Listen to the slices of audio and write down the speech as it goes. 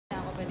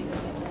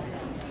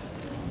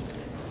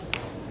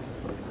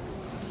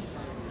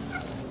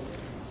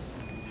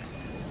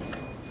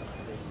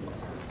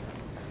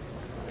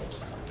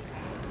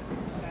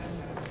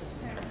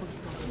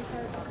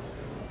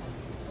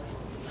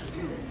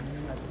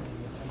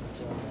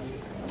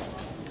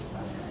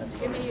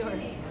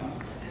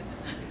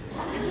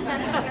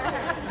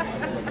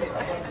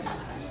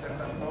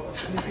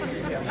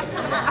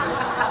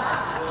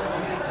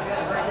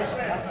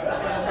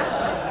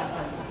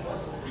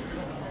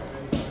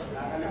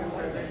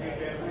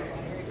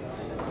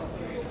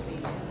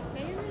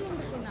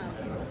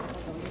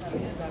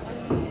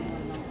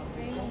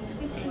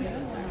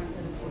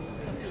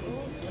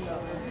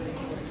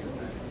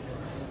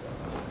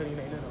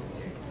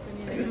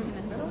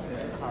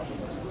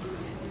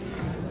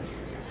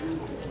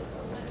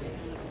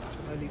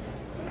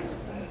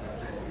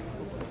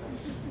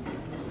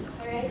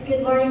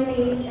Good morning,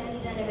 ladies and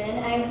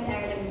gentlemen. I am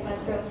Sarah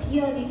from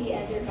PLDT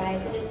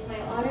Enterprise, and it is my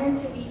honor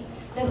to be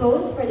the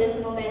host for this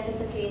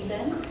momentous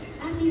occasion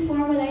as we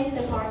formalize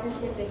the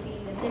partnership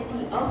between the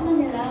City of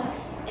Manila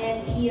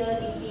and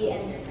PLDT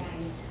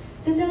Enterprise.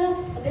 To tell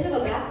us a bit of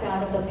a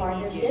background of the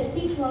partnership,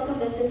 please welcome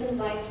the Assistant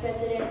Vice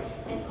President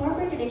and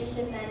Corporate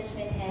Relationship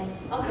Management Head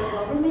of the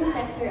Government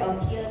Sector of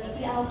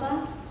PLDT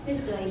Alpha,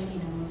 Ms. Joy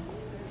Hino.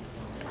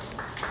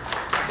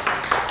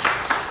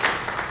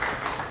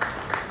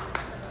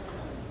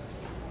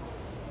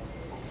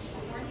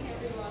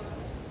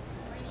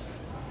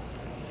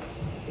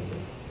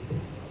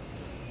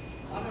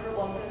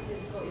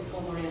 Isko,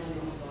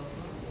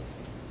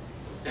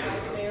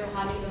 Vice Mayor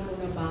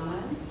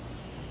Manileños,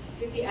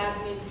 City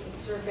Admin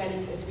Sir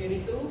Felix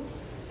Espiritu,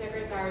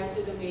 Secretary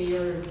to the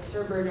Mayor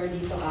Sir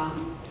Bernardito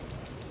Ang,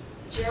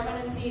 Chairman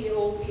and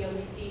CEO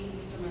PLDT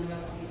Mr.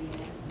 Manuel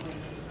Pangilinan,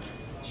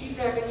 Chief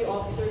Revenue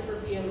Officer for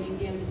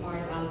PLDT and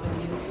Smart Alpha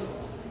Nilio,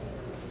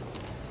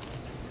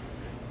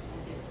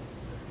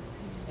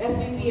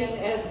 SVP and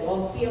Head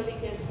of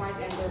PLDT and Smart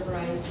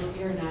Enterprise Judy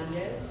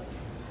Hernandez,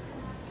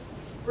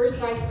 First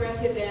Vice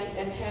President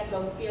and Head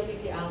of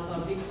PLDT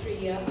Alpha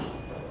Victoria,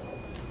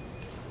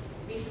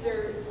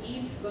 Mr.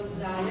 Yves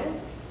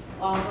Gonzalez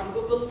from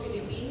Google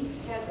Philippines,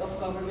 Head of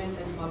Government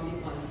and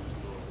Public Policy.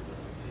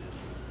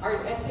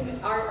 Our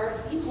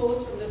esteemed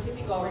hosts from the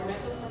City Government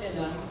of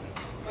Manila,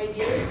 my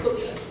dearest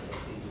colleagues,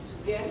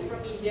 guests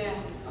from media,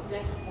 a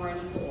pleasant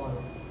morning to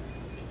all.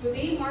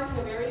 Today marks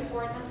a very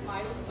important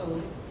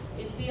milestone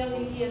in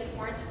PLDT and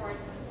Smart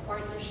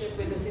partnership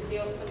with the City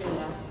of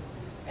Manila,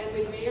 and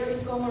with Mayor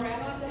Isko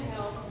at the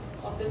helm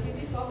of the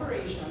city's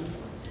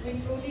operations, we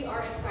truly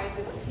are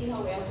excited to see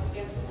how else we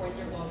can support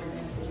your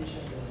government's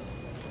initiatives.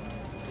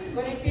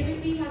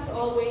 Connectivity has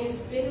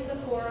always been at the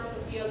core of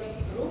the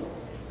PLDT group,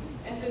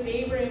 and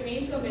today we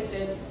remain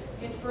committed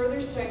in further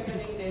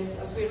strengthening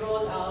this as we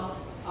roll out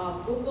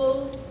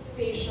Google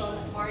Station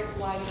Smart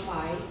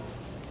Wi-Fi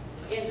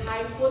in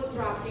high foot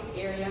traffic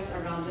areas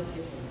around the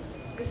city.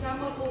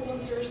 Kasama po dun,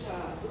 sir, sa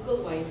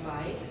Google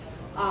Wi-Fi,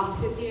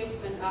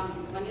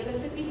 Manila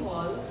City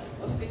Hall,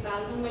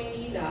 Hospital ng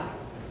Maynila,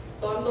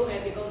 Tondo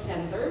Medical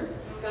Center,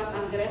 Cat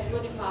Andres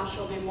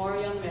Bonifacio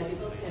Memorial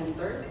Medical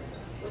Center,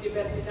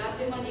 Universidad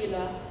de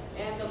Manila,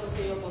 and the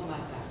Museo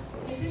Pambata.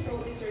 This is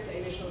only, sir,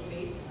 the initial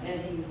phase,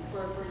 and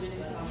for the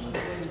discussion,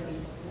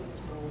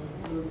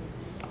 we'll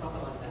talk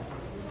about that.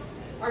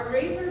 Our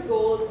greater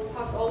goal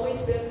has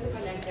always been to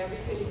connect every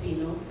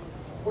Filipino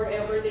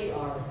wherever they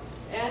are.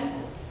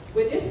 And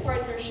with this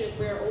partnership,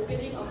 we're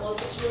opening a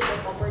multitude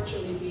of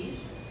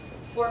opportunities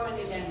for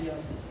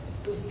Manileños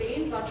to stay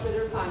in touch with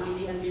their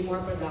family and be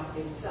more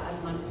productive saan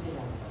man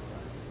sila.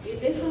 It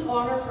is an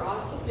honor for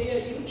us to play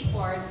a huge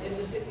part in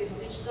the city's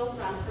digital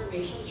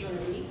transformation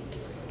journey,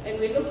 and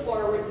we look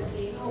forward to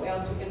seeing how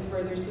else we can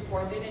further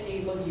support and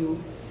enable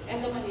you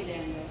and the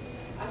Manileños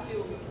as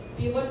you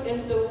pivot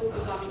into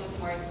becoming a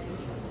smart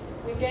city.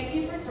 We thank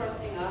you for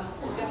trusting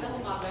us. Magandang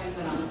umaga and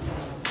maraming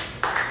salamat.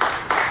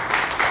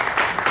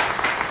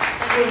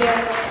 Thank you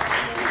very much,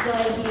 Ms.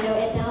 Joy Hino.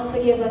 And now to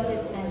give us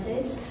his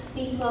message,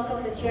 please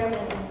welcome the Chairman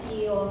and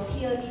CEO of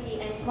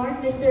PLDT and Smart,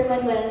 Mr.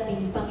 Manuel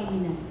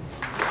Pangilinan.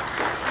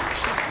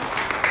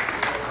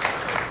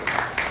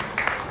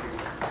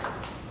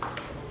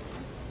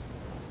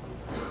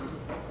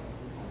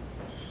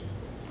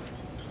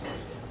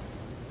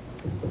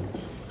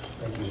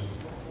 Thank you.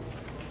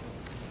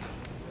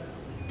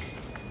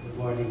 Good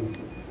morning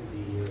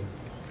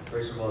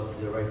first of all, to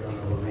the Right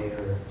Honorable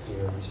Mayor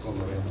here, Isko,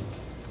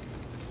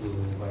 to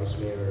Vice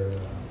Mayor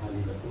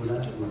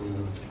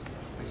Manileños,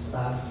 to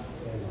staff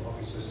and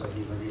officers of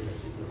the Manila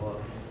City Hall,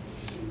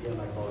 and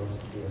my colleagues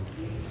here,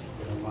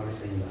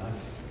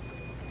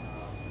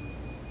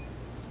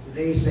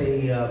 today is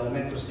a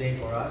momentous day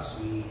for us.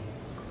 We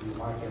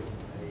mark a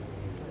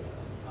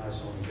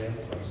milestone event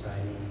by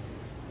signing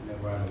a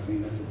memorandum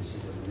agreement with the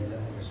City of Manila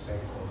in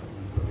respect of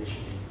the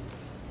provision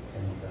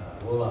and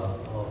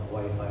rollout of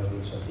Wi-Fi,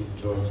 which I think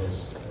George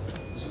has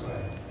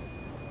described,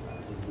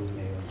 the good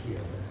mayor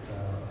here.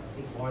 I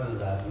think more than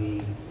that,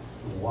 we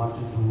want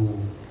to do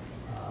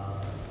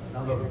a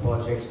number of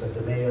projects that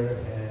the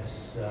mayor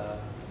has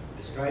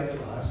described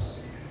to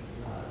us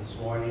this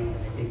morning,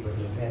 and I think when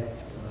we met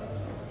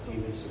a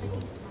few weeks ago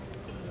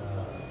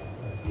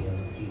at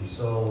PLDT.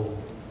 So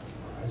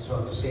I just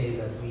want to say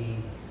that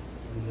we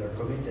are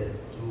committed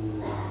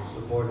to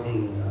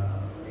supporting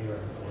Mayor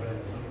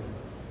Moreno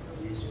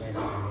in these many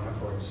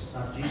efforts,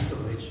 not least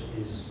of which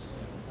is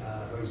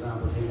For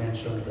example, he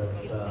mentioned that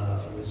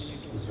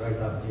was right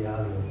up the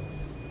alley of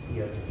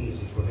PLDT,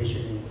 the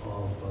provisioning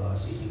of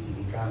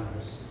CCTV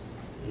cameras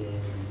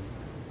in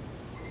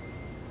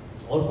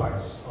all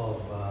parts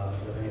of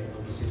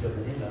the city of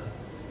Manila,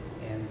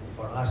 and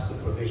for us to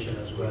provision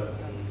as well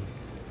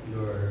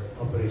your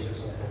operations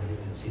center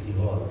in City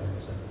Hall and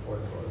the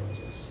fourth floor, which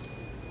is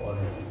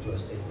fallen into a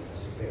state of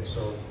disrepair.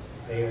 So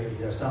if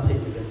there's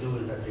something we can do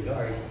in that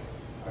regard,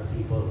 our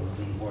people will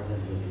be more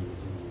than willing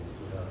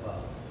to help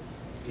out.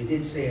 You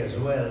did say as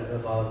well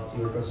about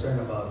your concern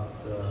about,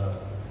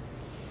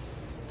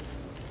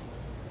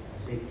 I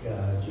think,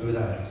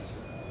 juveniles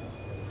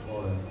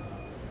fallen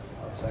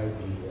outside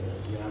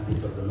the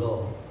ambit of the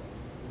law.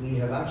 We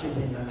have actually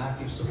been an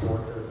active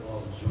supporter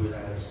of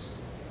juveniles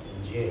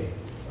in jail.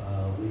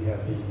 We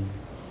have been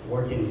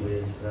working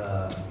with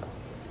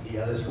the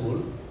other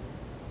school,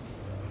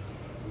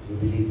 we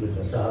believe with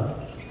the sub.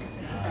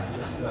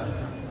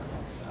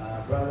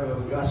 Brother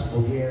Gus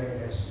Boguer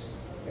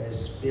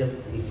has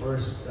built the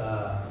first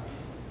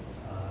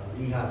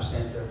rehab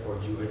center for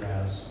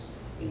juveniles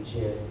in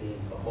jail in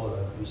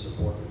Bacolod. We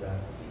supported that.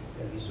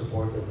 And we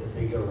supported the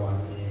bigger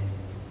one in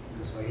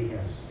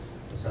Dasmariñas,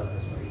 the South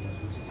Dasmariñas,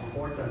 which is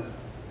important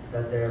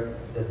that their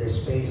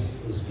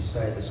space is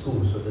beside the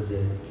school so that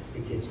the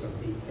kids can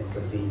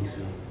continue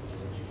to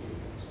educate.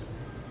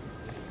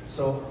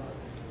 So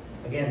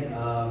again,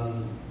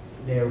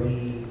 there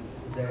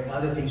are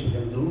other things we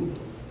can do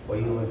for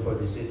you and for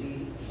the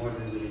city, more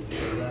than willing to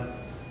do that.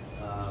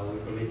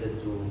 We're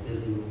committed to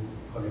building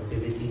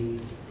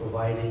connectivity,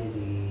 providing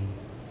the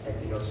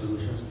technical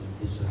solutions,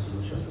 the digital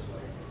solutions.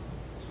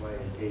 That's why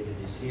David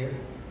is here,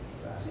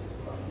 asking to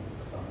come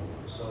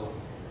over. So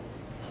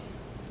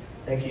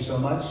thank you so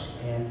much.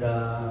 And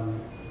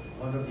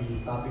one of the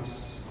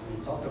topics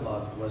we talked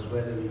about was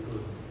whether we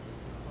could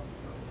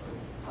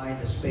find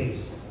a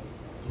space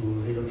to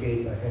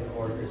relocate our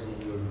headquarters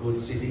in your good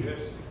city.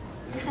 Yes.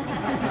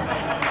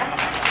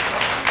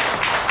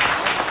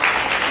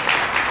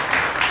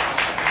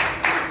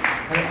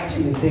 I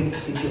actually think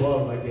City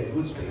Hall might be a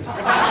good space.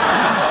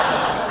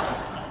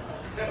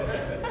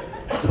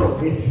 So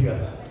maybe,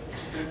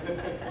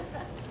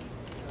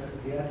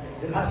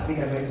 the last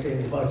thing I'd like to say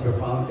is about your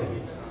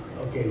fountain.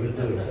 Okay, we'll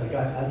do it.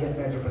 I'll get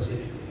Metro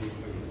Pacific to do it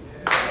for you.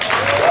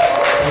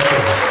 Thank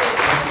you.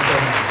 Thank you so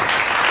much.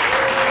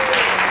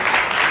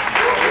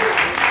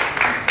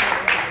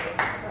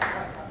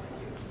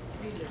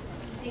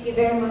 Thank you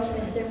very much,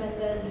 Mr.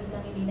 Manuel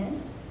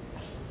Pangilinan.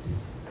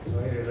 So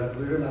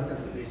we're reluctant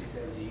to visit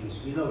LGUs.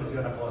 We know it's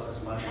going to cost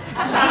us money.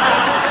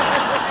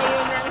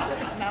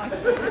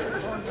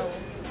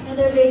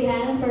 Another big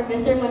hand for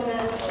Mr.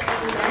 Manuel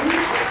Pangilinan.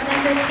 And at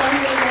this time,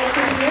 we'd like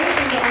to hear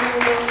from the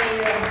Honorable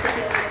Mayor of the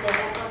City of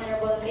Manila,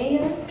 Honorable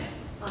Mayor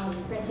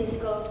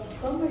Francisco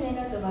Isko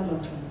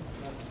Dumagoso.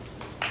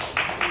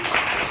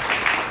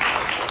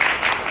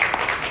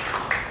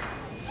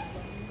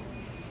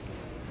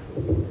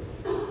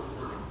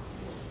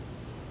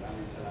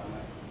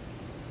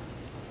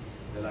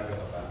 Dalaga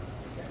pa pa.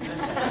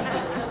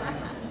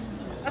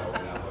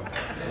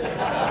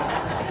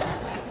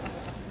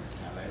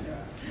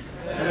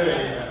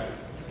 Anyway,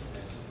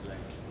 it's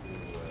like to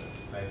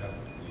light up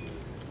the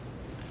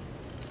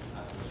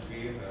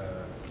atmosphere.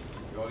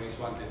 We always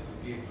wanted to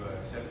give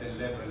a certain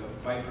level of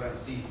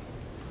vibrancy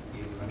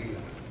in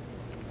Manila.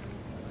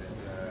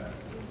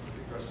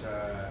 Because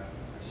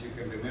as you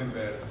can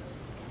remember,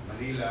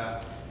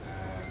 Manila,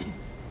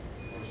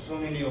 for so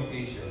many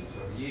occasions,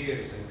 or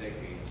years and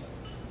decades,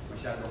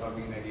 masyado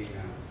kaming naging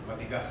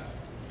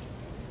matigas.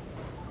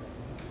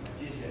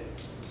 Machisel,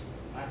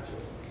 macho,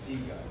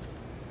 siga.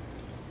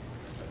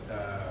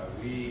 But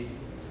we,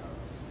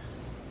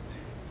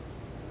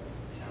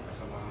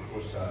 kasamahan ko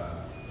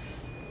sa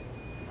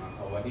mga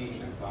kawani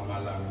ng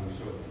pamahalang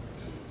lungsod.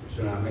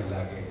 Gusto namin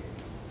lagi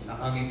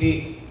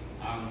nakangiti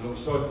ang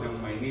lungsod ng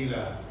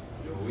Maynila,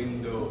 the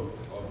window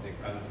of the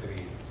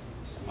country,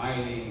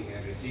 smiling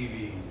and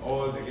receiving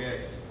all the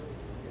guests,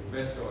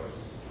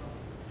 investors,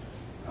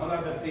 and all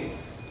other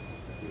things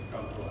that will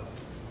come to us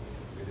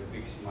with a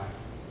big smile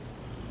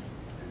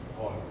and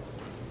colors.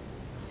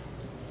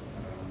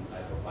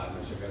 Ay, paano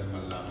siya ganun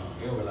man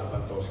lamang? Wala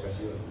pang toast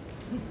kasi yun.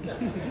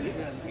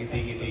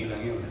 Ngiti-ngiti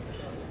lang yun.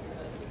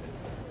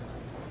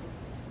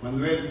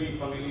 Manuel B.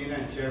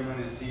 Pangilinan,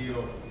 Chairman and CEO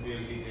of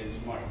PLDT and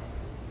Smart.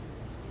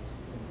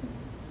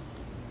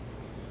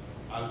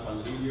 Al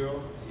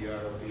Panlilio,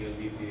 CRO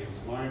PLDT and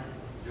Smart.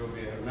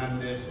 Joby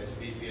Hernandez,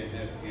 SVP and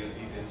Head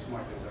PLDT and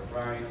Smart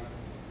Enterprise.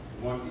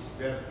 Mon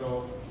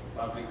Isberto,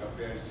 Public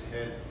Affairs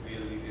Head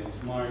PLDT and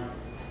Smart.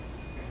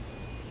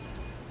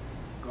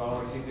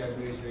 Our City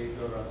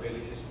Administrator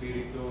Felix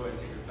Espiritu and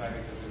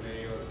Secretary to the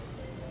Mayor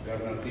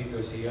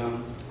Bernardito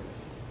Siam,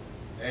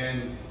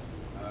 and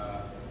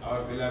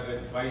our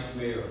beloved Vice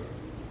Mayor.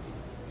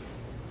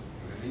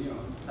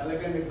 Ninyo,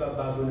 talagang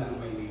nagbabago na ang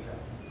Maynila.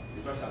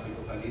 Diba sabi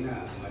ko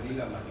kanina,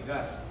 Manila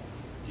matigas,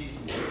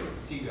 chismis,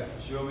 siga,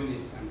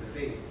 chauvinist, and the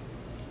thing.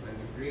 When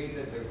we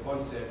created the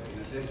concept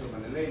in a sense of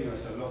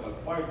Manileños as a local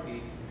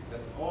party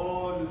that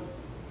all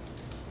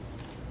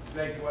It's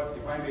like what,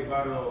 if I may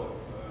borrow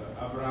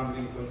Abraham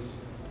Lincoln's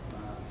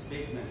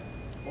statement,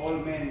 all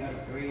men are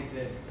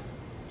created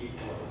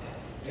equal.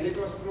 And it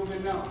was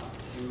proven now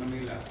in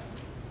Manila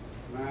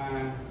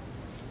na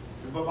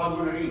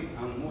nagbabago na rin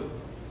ang mood.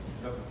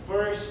 The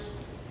first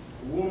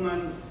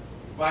woman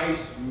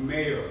vice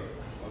mayor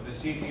of the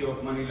city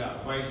of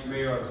Manila, Vice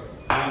Mayor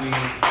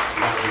Manileños.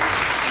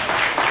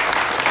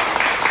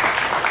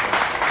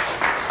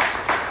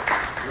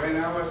 When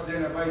I was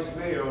then a vice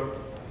mayor,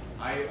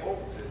 I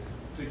opted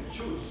to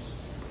choose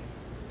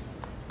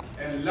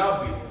and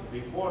lobby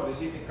before the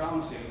city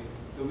council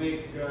to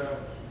make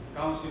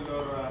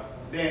Councilor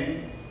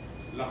then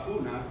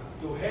Lacuna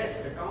to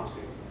head the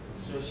council.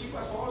 So she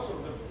was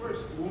also the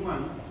first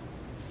woman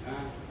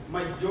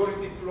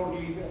majority floor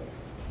leader.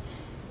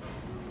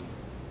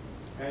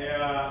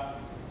 Kaya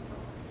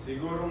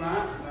siguro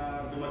nga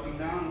na dumating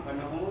na ang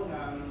panahon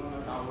ng mga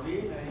tao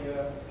rin ay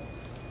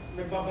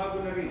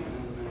nagbabago na rin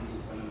ang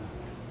panahon.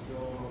 So,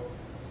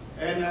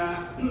 and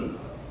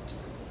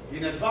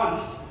in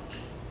advance,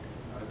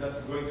 that's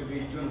going to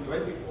be June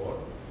 24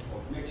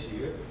 of next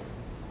year.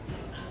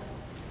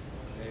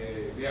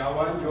 Di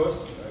awan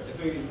Diyos,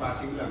 ito yung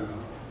passing lang,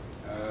 no?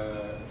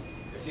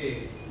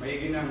 Kasi may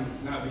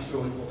ginang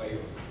nabisuhan ko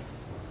kayo.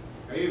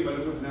 Kayo yung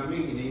balugod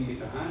namin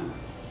iniimbitahan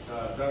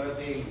sa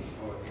darating,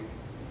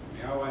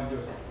 may awan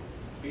Diyos,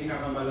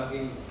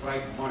 pinakamalaking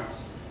Pride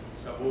March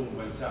sa buong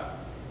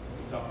bansa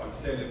sa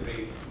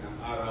pag-celebrate ng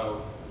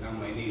araw ng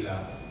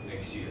Maynila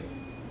next year.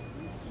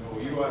 So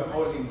you are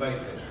all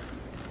invited.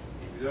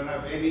 If you don't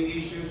have any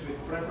issues with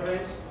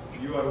preference,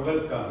 you are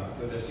welcome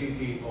to the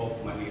city of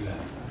Manila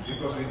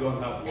because we don't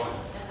have one.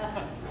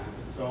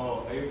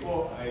 So ayun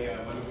po ay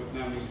malugod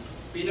namin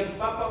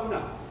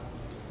pinagpapauna.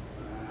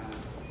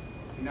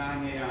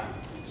 Inaanyayaan.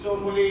 So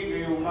muli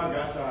ngayong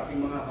umaga sa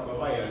ating mga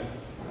kababayan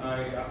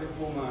ay akin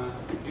pong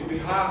in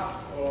behalf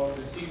of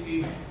the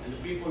city and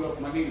the people of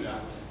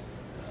Manila,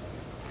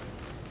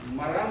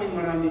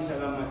 maraming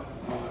salamat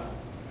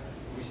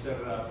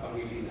Mr.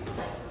 Pangilinan.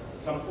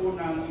 10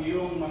 ng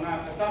iyong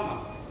mga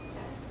kasama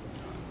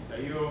sa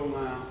iyong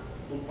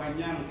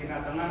kumpanyang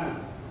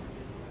tinatanganan.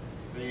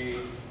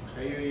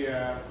 Kayo'y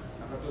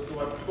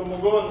nakatutuwa at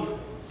tumugon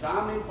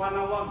sa aming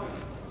panawagan.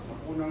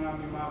 10 ng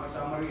aming mga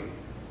kasama rin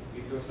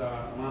dito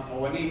sa mga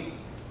kawani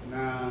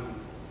ng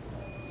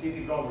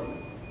city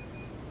government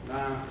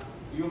na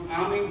yung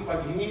aming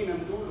paghingi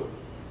ng tulong.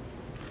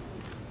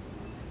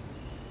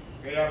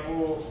 Kaya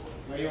po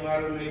ngayong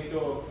araw na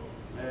ito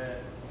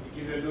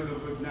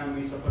ikinalulugod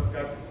namin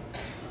sapagkat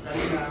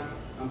kanina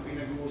ang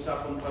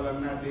pinag-uusapan pa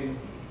lang natin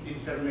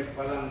internet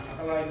pa lang,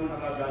 akalain mo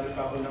nakagalit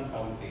ako ng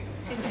fountain.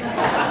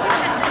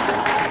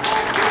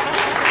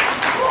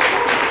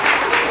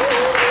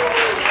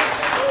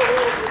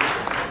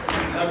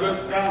 Lagot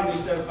ka,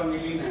 Mr.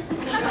 Pangilinan.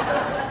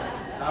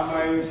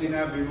 Tama yung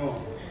sinabi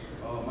mo.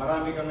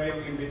 Marami ka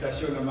ngayong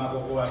imbitasyon na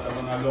makukuha sa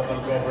mga local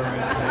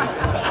government.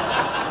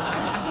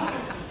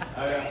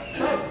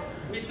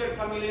 Mr.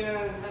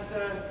 Pangilinan has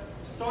a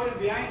story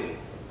behind it.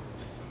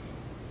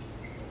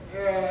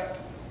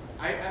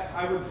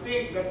 I would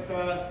think that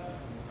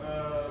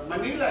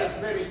Manila is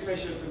very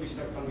special to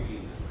Mr.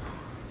 Pangilinan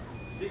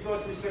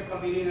because Mr.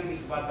 Pangilinan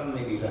is Batang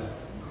Manila.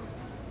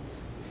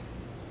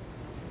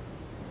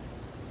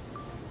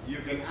 You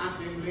can ask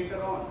him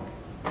later on.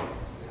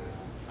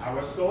 I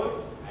was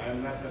told, I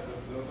am not the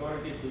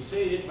authority to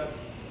say it, but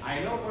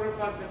I know for a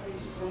fact that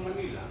he's from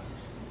Manila.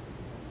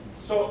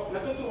 So,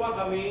 natutuwa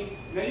kami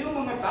na yung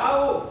mga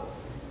tao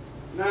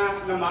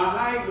na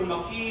namahay,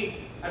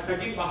 lumaki, at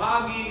naging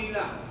bahagi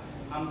nila,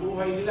 ang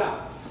buhay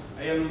nila,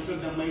 ay ang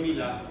lungsod ng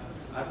Maynila,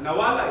 at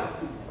nawalay.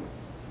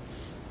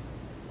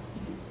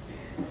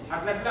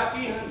 At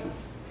naglakihan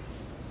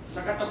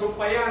sa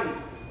katagumpayan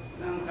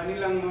ng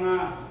kanilang mga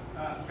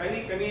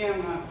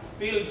kani-kaniyang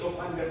field of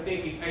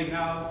undertaking ay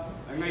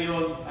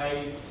ngayon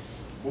ay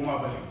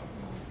bumabalik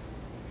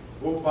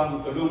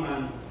upang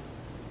tulungan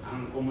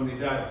ang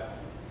komunidad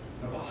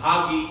na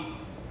bahagi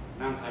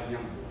ng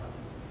kanyang buhay.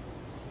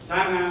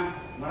 Sana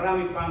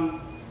marami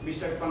pang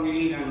Mr.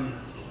 Pangilinan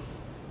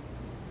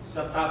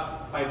sa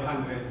top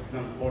 500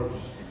 ng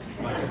Forbes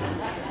magazine.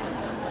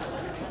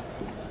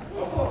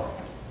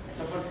 Opo,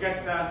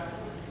 sapagkat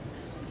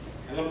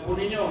alam po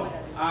ninyo,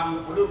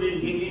 ang pulubing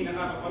hindi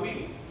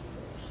nakakapamili.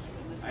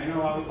 I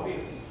know how it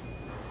feels.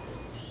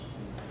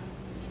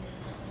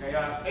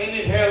 Kaya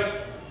any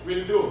help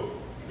will do.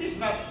 It is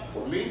not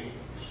for me.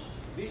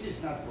 This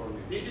is not for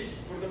me. This is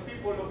for the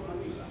people of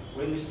Manila.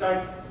 When we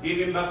start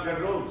giving back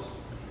their roads,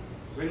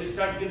 when we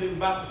start giving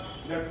back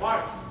their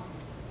parks,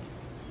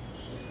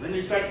 when we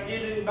start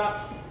giving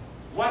back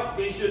what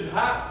they should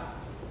have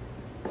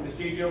in the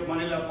city of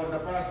Manila for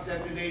the past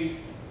 30 days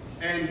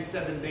and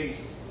 7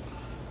 days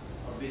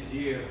of this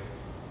year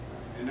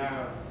in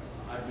our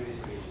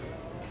administration.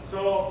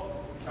 So,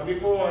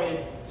 kami po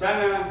ay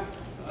sana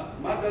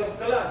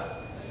madalas-dalas.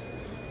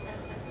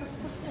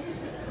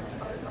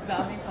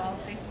 Dami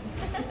coffee.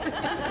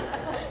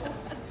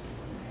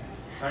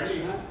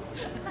 Charlie, ha?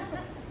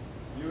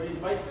 You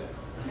invited.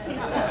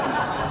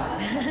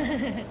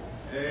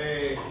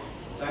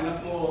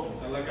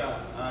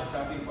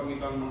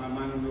 ibang mga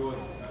manunood,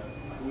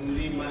 kung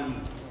hindi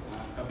man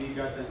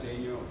kabigatan sa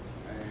inyo,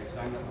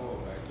 sana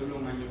po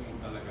tulungan niyo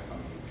po talaga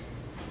kami.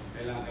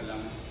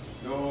 Kailangan.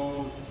 No,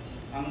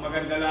 ang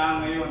maganda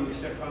lang ngayon,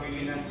 Mr.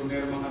 Pangilinan, kung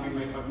meron kami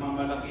may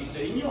pagmamalaki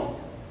sa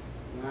inyo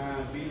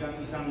na bilang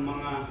isang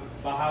mga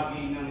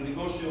bahagi ng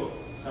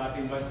negosyo sa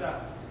ating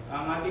bansa.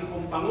 Ang ating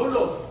pong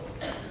Pangulo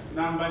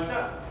ng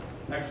bansa,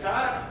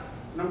 nagsaad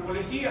ng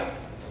polisiya.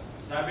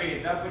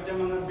 Sabi, dapat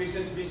yung mga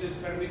business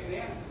permit na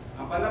yan.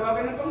 Ang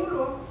panawagan ng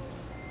Pangulo,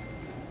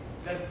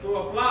 that to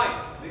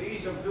apply the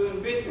ease of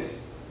doing business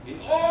in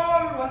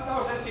all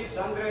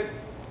 1,600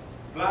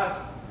 plus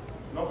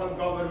local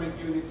government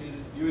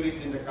units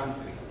in the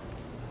country.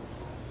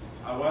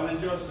 Awan ng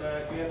Diyos,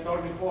 kay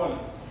Atty. Paul,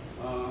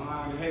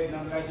 ang head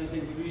ng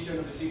licensing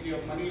division of the City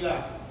of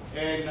Manila,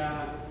 and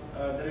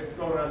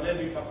Director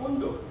Levi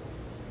Pacundo,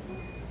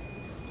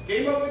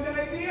 came up with an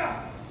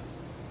idea.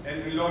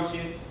 And we launched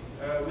it,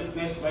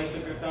 witnessed by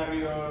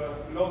Secretary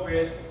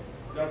Lopez,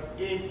 that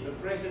if the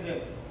President,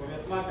 for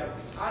that matter,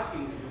 is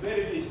asking at the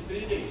very least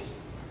 3 days,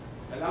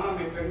 kailangan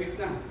may permit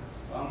na.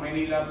 Ang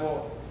Manila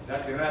po,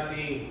 dati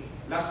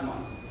last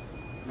month,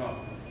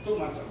 no, 2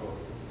 months ago,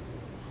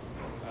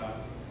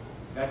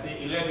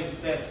 dati 11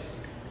 steps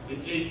in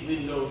 8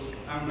 windows,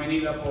 ang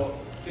Manila po,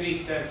 3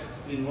 steps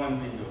in 1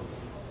 window.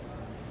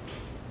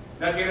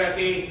 Dati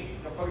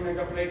kapag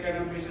nag-apply ka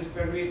ng business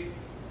permit,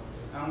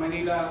 ang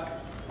Manila,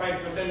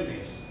 5 to 10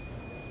 days.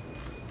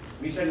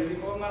 Minsan hindi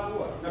ko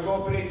makuha.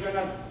 Nag-operate ka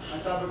na, ang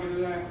sabi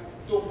ko na,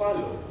 2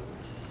 follow.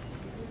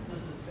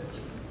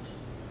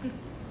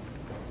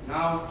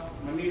 Now,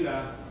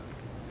 Manila,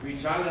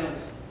 we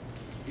challenge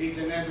each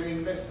and every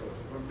investors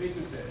or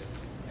businesses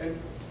and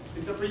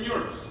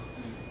entrepreneurs.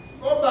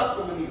 Go back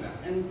to Manila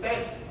and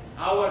test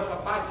our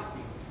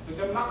capacity to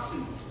the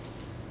maximum.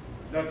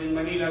 That in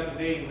Manila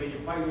today, when you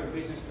file your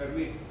business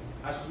permit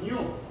as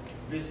new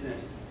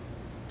business,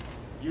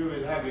 you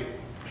will have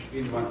it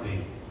in 1 day.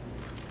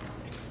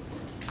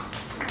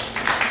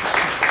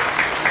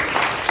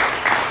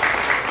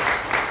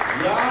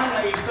 Yan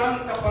ay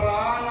isang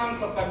kaparaanan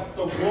sa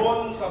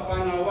pagtugon sa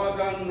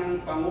panawagan ng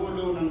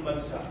Pangulo ng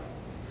Bansa.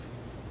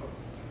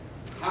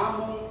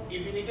 Hamong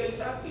ibinigay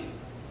sa atin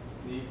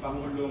ni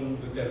Pangulong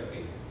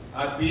Duterte.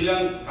 At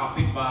bilang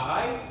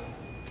kapitbahay,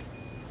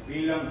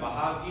 bilang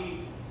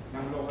bahagi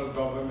ng local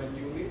government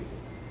unit,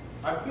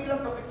 at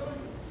bilang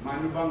Kapitolyo,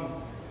 manubang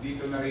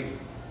dito na rin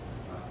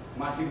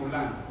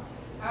masimulan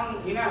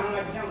ang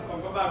hinahangad niyang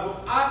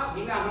pagbabago at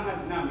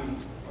hinahangad namin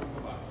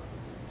pagbabago.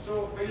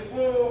 So kayo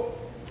po,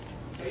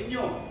 sa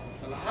inyo,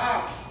 sa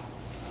lahat,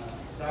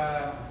 sa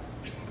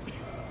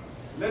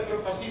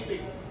Metro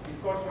Pacific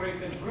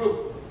Incorporated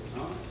Group,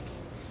 no?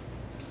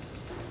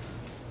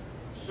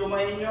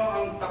 Sumayin nyo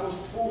ang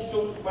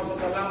taus-pusong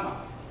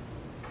pasasalamat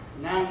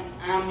ng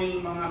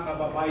aming mga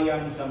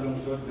kababayan sa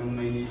lungsod ng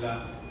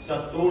Maynila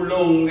sa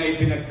tulong na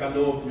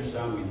ipinagkaloob nyo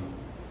sa amin.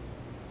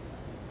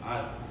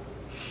 At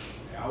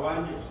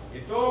awan Diyos,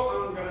 ito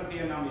ang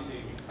garantiya namin sa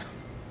inyo.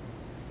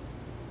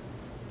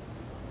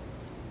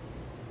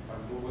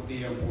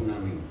 Pagbubutihan po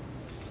namin.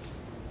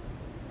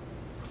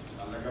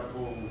 Talaga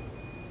po,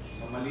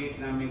 sa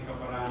maliit naming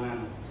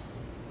kaparanan,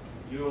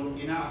 yung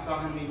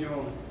inaasahan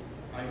ninyo,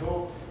 I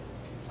hope,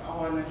 sa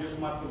awan ng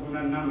Diyos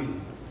matugunan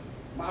namin,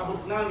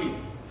 maabot namin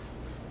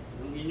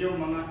yung inyong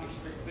mga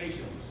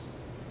expectations.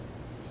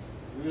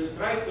 We will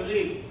try to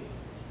live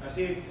as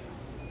if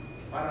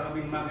para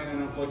kaming makina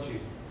ng kotse.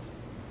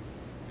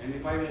 And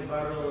if I may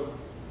borrow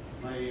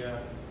my,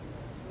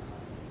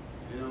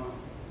 yung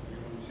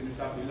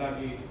sinasabi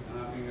lagi ng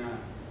aking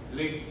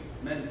late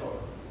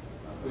mentor,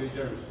 Kuya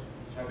James,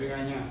 sabi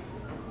nga niya,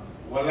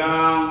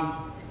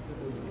 walang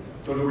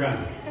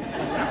tulugan.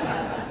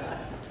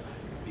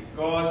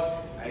 Because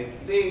I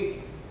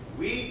think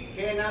we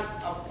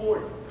cannot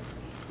afford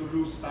to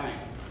lose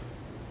time.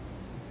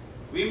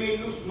 We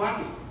may lose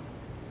money,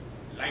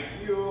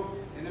 like you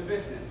in a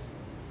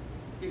business.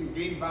 You can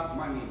gain back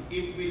money.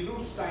 If we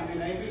lose time,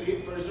 and I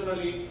believe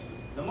personally,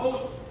 the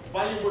most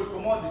valuable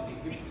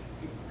commodity,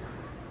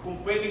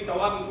 kung pwedeng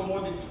tawagin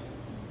commodity,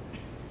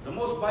 the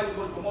most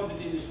valuable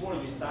commodity in this world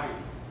is time.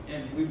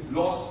 And we've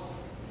lost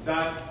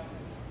that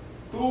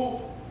 2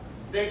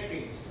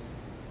 decades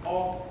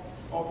of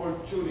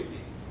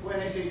opportunity. When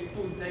I say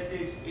 2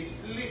 decades,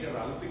 it's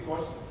literal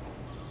because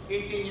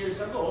 18 years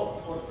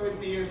ago or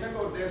 20 years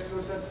ago, there's no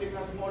such thing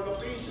as Mall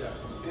of Asia,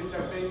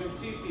 Entertainment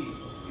City,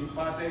 in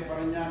Pasay,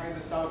 Parañaque,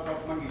 the south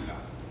of Manila.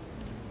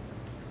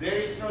 There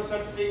is no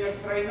such thing as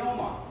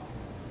Trinoma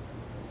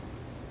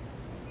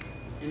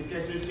in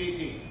Quezon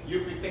City,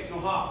 UP Techno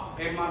Hub,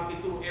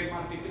 MRT2,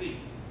 MRT3.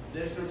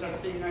 There's no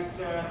such thing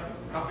as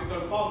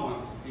Capitol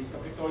Commons in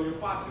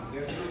Capitolio Pasig.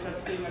 There's no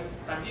such thing as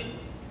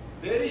Taguig.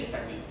 There is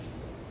Taguig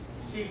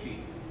City,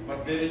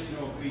 but there is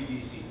no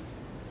BGC.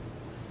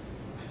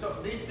 So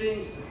these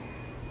things,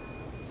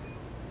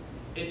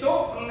 ito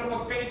ang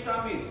napagkait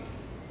sa amin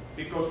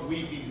because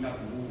we did not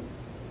move.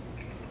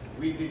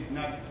 We did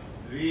not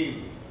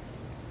dream.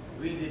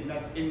 We did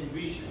not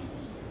envision.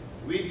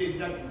 We did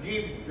not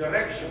give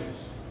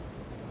directions.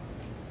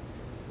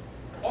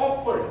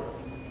 Open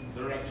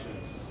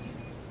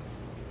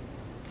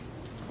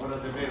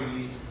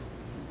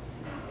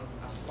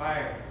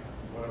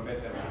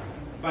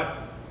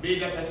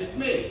bigat as it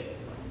may,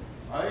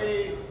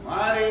 ay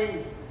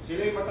maaaring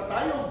sila'y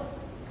matatayog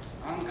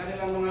ang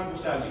kanilang mga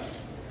gusali.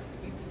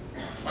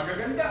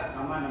 Magaganda,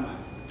 tama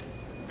naman.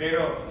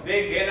 Pero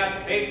they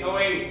cannot take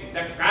away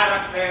the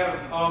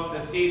character of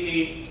the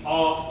city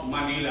of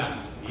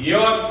Manila.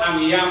 Yon ang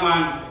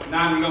yaman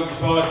ng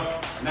lungsod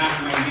ng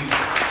Maynila.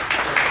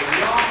 So sa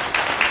inyo,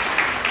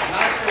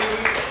 nasa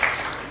iyo,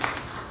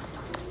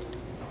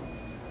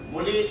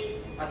 muli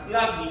at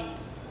lagi,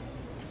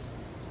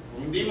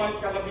 kung hindi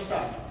man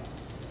kalabisan,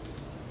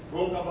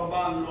 kung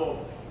kababaang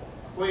loob,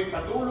 ako'y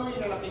patuloy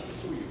na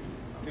nakikisuyo,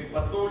 ako'y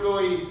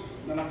patuloy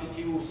na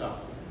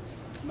nakikiusap.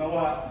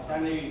 Nawa,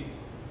 sana'y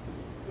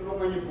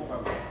tulungan niyo po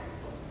kami.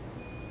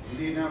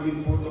 Hindi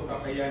namin po ito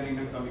kakayanin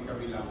ng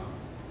kami-kami lamang.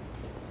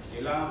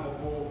 Kailangan ko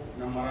po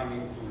ng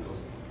maraming tulong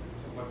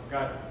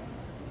sapagkat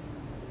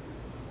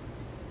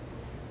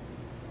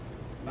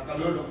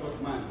nakalulungkot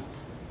man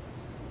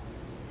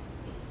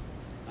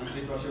ang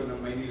sitwasyon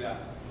ng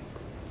Maynila.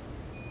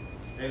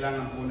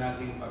 Kailangan po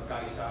nating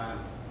pagkaisahan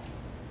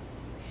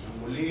na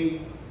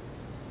muling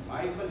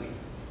maibalik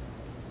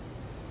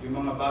yung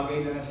mga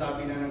bagay na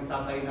nasabi na ng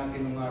tatay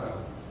natin nung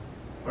araw.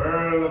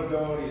 Pearl of the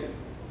Orient,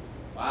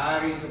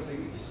 Paris of the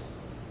East.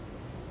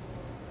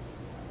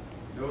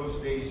 Those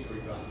days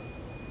were gone.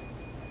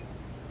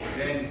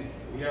 Then,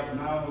 we have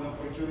now an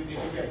opportunity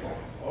together,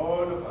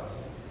 all of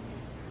us.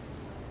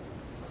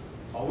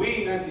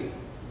 Bawiin natin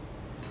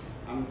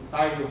ang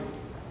tayo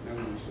ng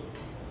muso.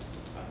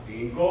 At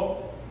tingin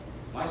ko,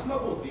 mas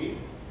mabuti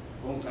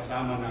kung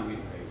kasama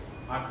namin kayo.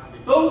 At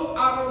itong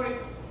araw na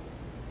ito,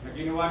 na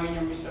ginawa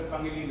ninyo, Mr.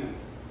 Pangilinan,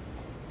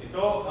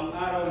 ito ang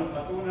araw ng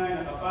patunay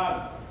na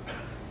kapag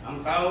ang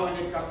tao ay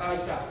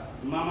nagkakaisa,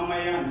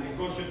 mamamayan,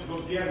 negosyo at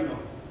gobyerno,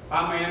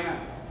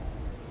 pamayanan,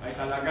 ay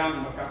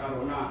talagang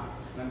magkakaroon na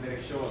ng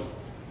direksyon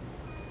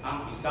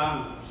ang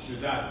isang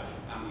syudad,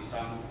 ang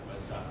isang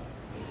bansa.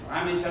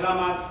 Maraming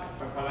salamat.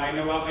 Pagpalain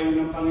nawa kayo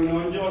ng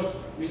Panginoon Diyos,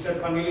 Mr.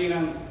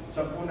 Pangilinan,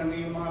 sa po ng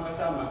iyong mga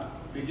kasama.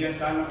 Bigyan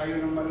sana kayo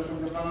ng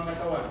malusog na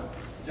pangangatawan.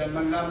 Diyan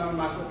man lamang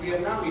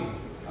masuklian namin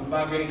ang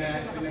bagay na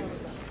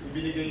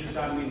ibinigay niyo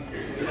sa amin.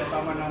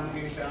 Pinasama namin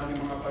kayo sa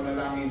aming mga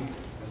panalangin.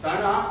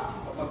 Sana,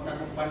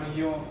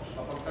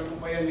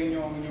 kapagtagumpayan ninyo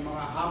ang inyong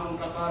mga hamong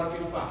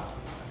kakarapin pa.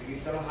 At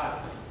higit sa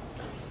lahat,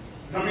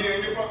 damihan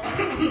niyo pa.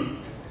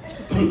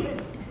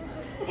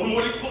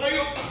 Umulit po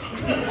kayo.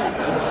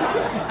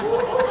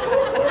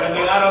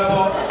 Gandang araw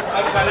po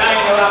at palain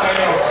nawa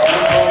kayo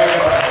ng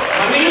Panginoon.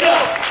 Manila!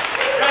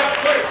 God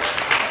first!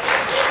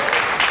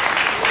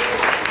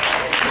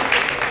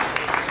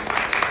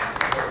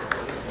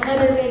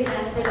 Another big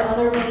hand for the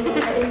Honorable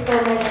Mayor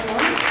Isko.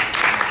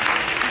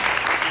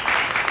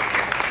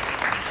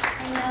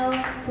 And now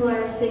to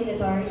our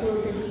signatory who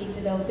will proceed to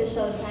the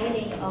official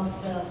signing of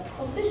the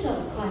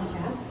official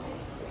contract.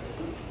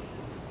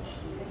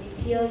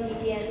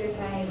 PLDT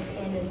Enterprise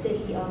in the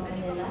City of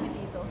Manila.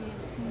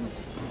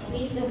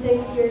 Please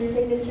affix your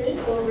signature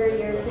over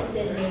your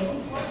printed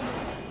name.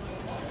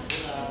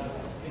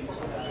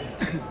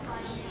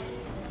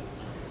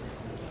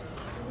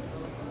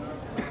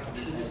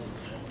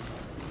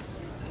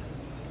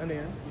 Ano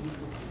yan?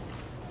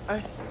 Ay!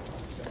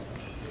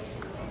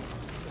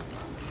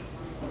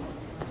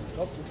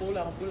 Oh,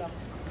 pula.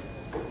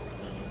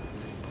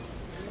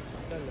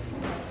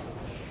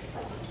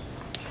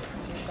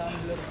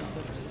 Tumbler sa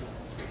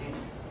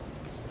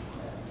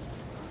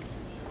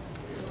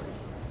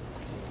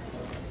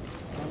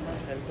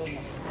cellphone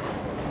mo.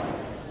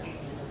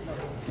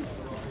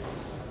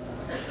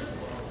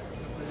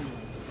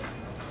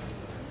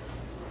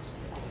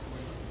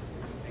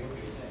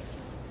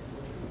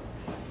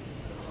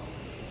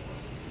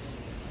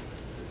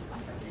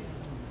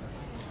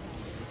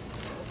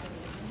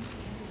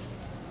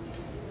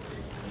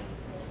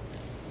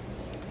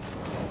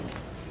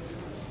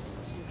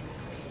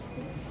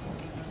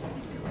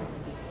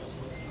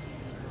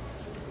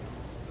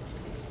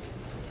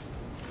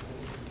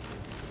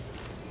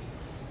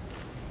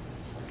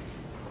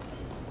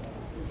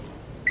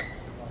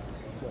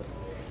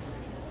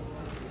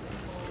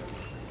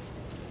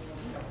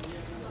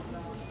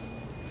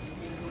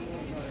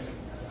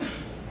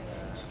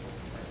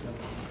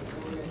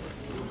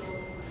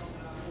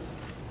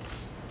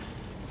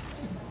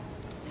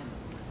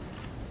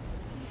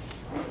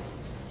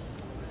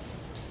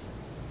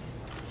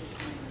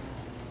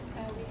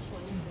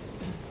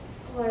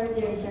 For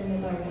their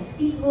signatories,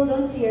 please hold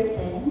on to your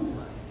pens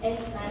and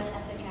smile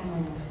at the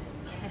camera.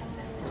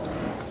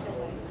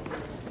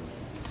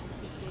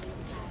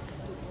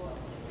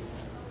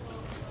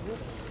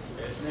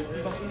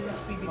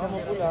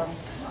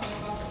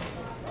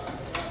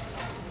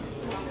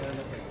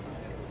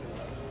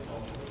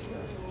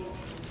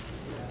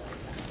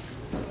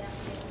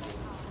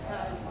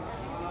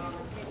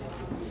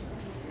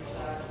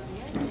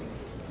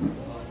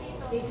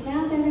 Big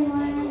smiles,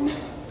 everyone.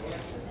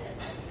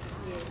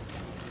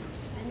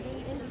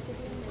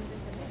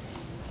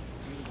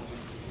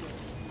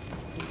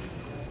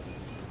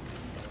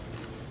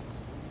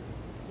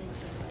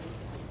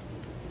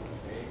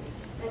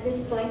 At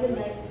this point, we'd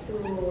like to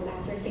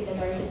answer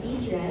signatories to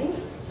please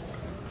rise.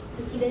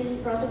 Proceed in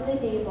front of the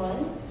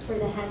table for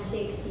the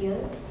handshake seal.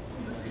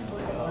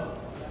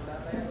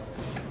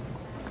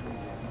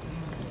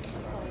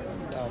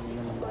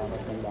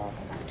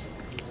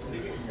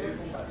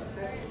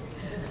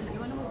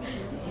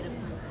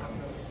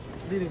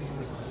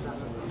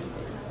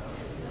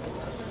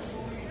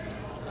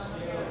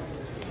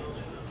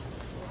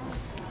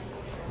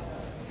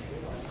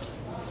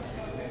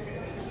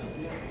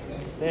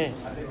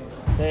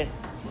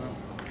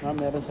 Ma'am,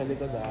 meron sa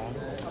likod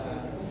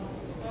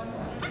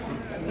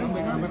May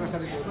camera sa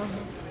likod.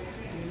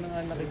 Yung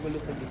mga nakigulo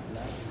sa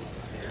gitna.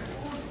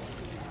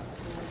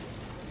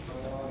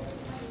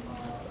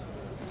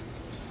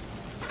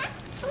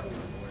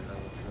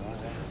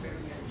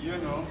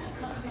 Yun o.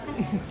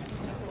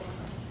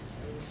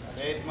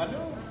 Kahit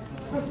malo.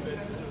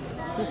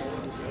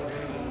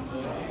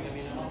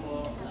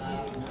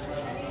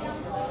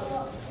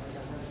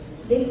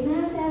 Big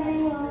smiles,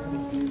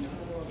 everyone!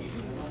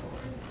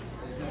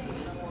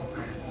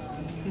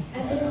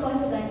 At this point,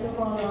 we'd like to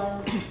call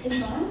on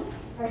Isko,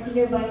 our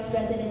Senior Vice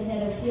President and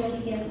Head of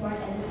PLDT and Smart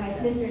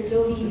Enterprise, Mr.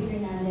 Joey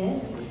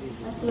Fernandez,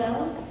 as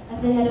well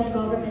as the Head of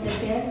Government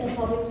Affairs and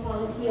Public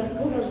Policy of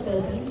Google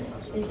Philippines,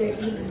 Mr.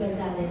 Ives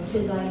Gonzalez, to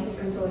join the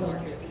group photo.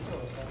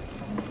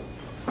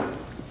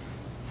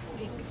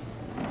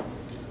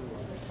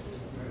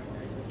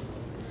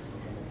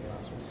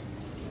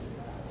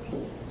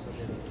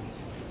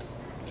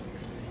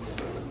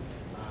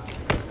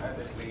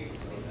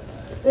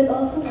 We'd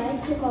also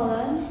like to call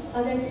on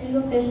other key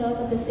officials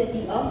of the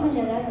City of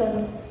Manila, as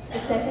well as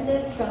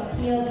executives from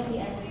PLDT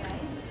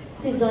Enterprise,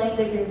 to join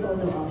the group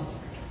photo op.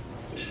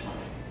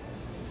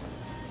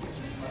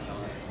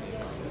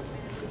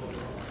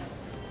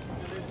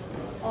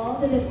 All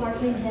the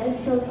department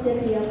heads of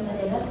City of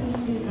Manila, please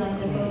do join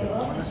the photo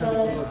op, as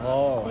well as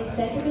the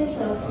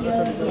executives of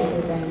PLDT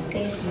Enterprise.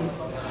 Thank you.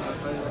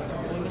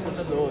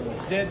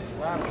 Jed.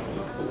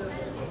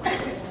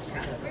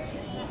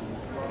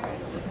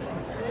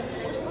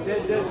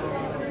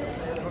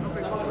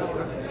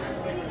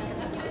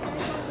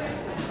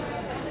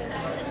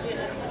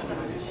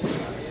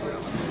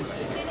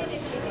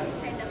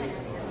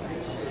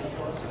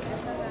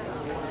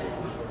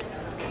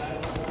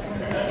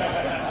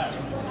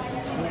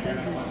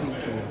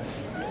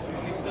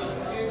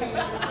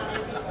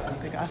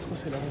 Teka, ask ko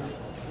sila.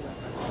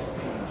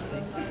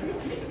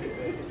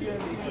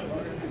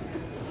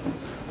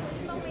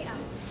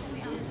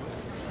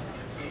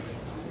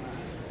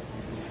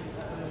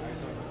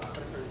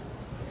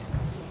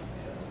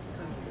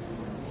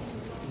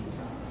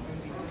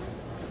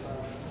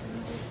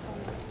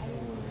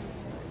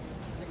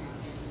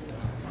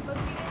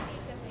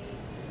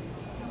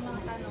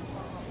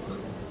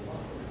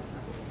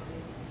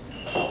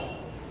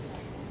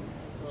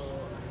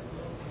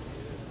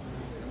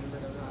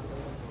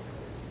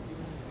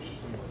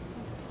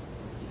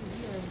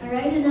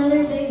 Alright,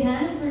 another big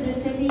hand for the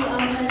City of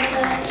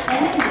Manila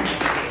and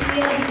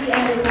PLDT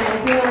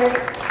Enterprise, who are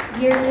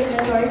dear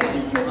signatories.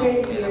 Please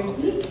return to your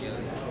seats.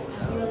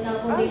 We will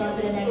now move on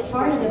to the next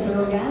part of the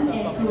program,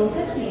 and to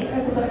officiate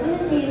or to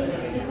facilitate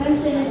the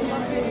question and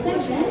answer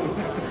session,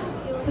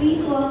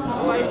 please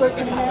welcome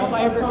the Head of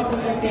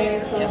Public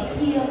Affairs of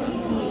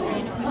PLDT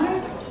and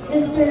Smart,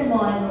 Mr.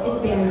 Mon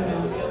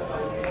Isberto.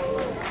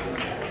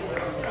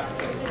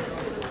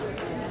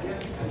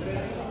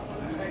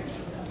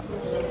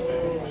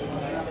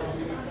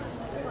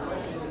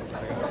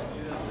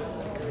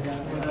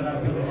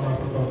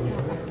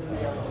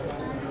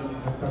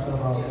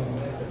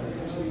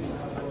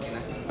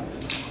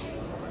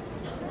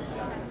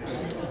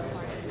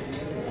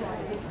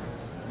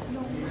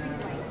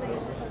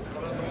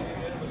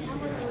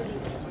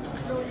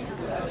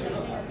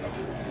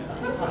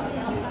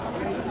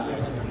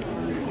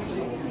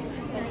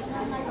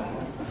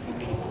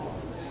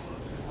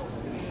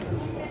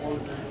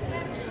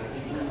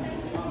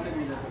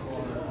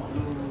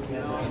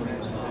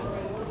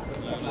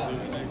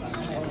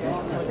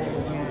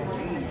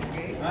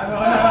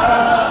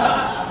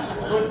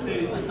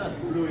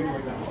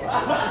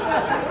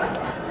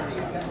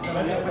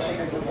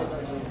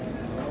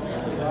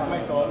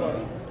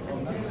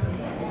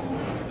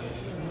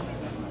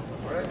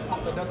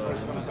 After that,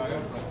 press ko na tayo.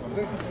 Press ko na.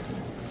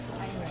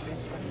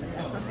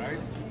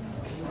 Alright.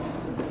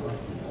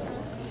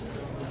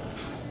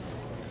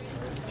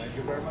 Thank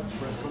you very much.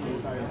 Press ko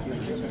na tayo.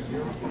 Thank you.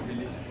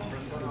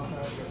 Press ko na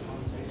tayo.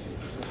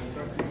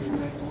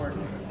 Network.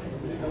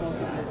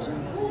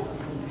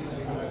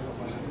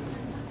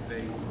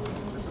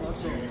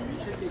 Also, you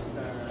should take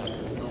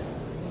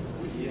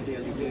the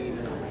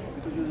elevator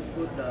because you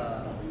put the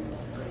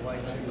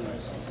white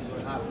screens. So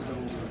half of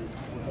them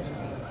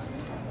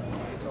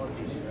it's all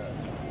easy.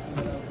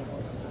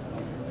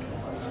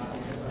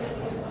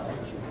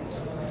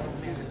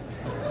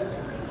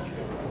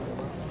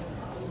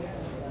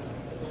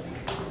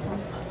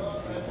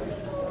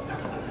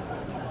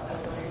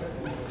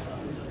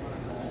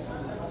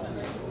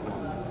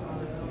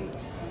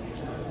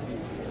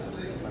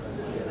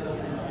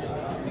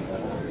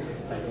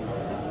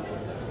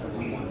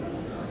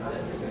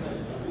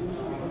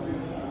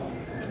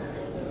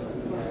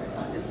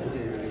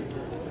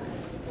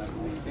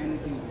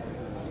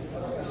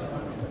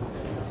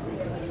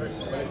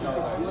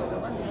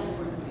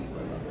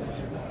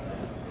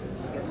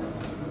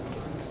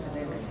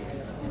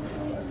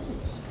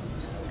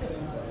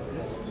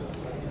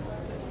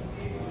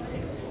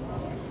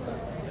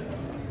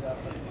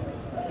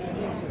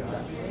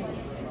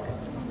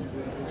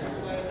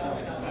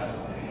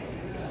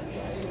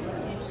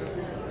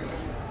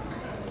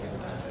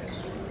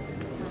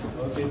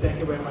 Okay,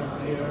 thank you very much,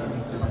 Mayor. At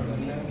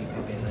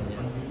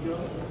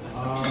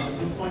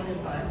this point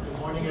in time, good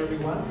morning,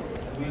 everyone.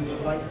 We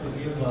would like to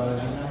give the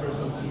members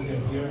of the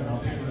media here an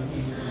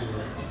opportunity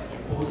to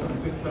pose some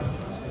quick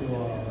questions to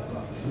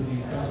the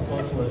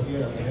principals who are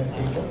here at the head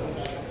table.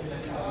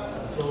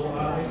 So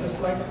I'd just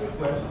like to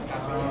request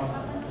the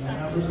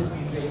members of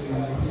media, if you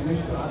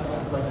wish to ask a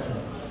question,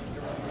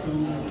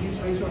 to please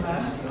raise your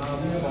hands.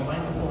 We have a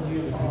microphone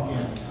here if you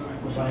can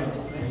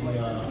provide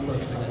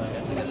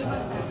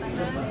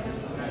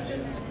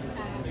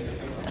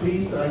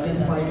please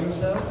identify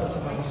yourself at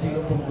saka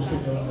sino kung gusto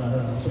nyo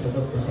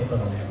sumagot po sa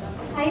tanong.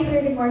 Hi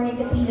sir, good morning.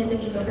 Katrina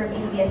Domingo from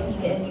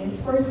ABS-CBN News.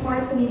 For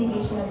smart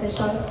communication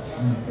officials,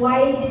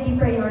 why did you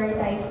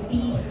prioritize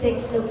these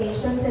 6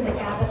 locations in the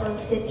capital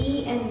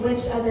city, and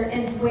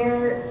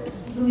where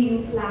do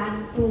you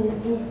plan to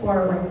move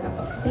forward?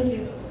 Thank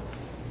you.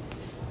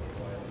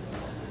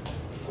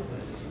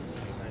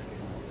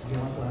 You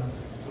want to answer?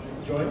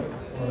 Joy?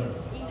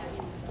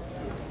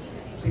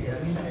 Sige,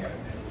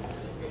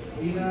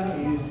 Ina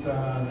is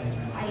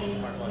I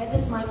had the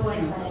smart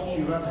Wi-Fi.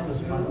 She runs the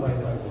smart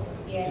Wi-Fi.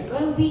 Yes,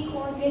 well, we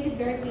coordinated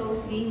very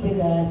closely with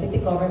the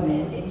city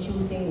government in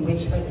choosing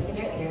which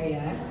particular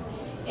areas.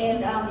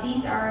 And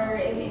these are,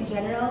 in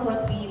general,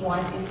 what we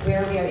want is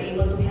where we are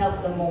able to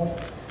help the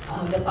most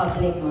the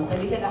public. So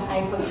these are the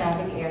high foot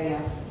traffic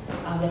areas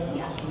that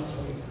we actually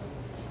chose.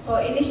 So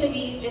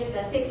initially, it's just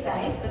the 6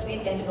 sites, but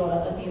we intend to roll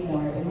out a few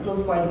more in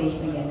close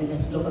coordination again with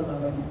the local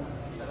government.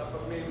 Sa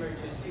kapag may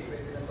emergency,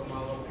 pwede na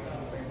tumawag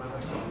may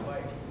mahal sa Wi-Fi.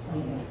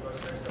 Because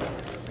there's a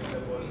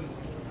available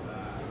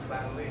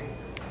bandwidth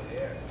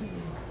there.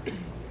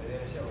 Pwede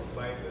na siya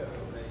mag-Viber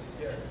or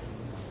Messenger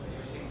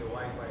using the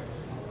Wi-Fi.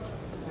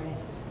 Right.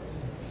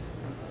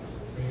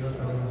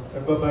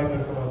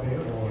 Nagbabiber ka ba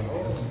kayo?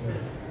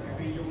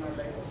 Video nga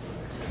like.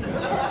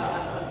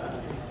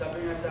 Sabi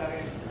nga sa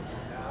akin,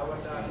 naawa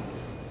sa akin,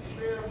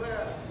 pero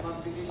ba,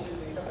 mabilis yung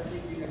data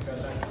kasi hindi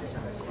nagdala, hindi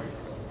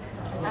naka-smartphone.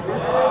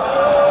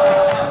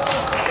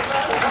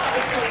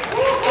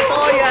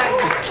 Totoo yan!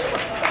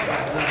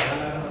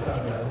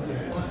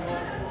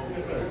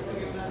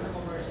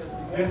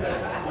 Yes, sir.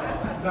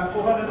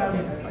 Nakuha na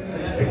namin.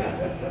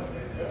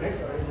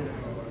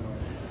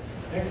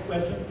 Next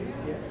question,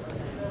 please. Yes.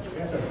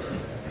 Yes, sir.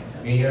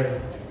 Mayor,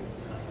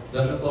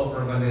 Joshua po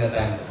from Manila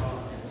Times.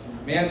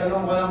 May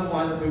tanong ko lang kung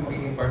ano po yung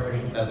magiging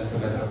partnership natin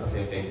sa Metro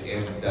Pacific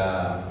and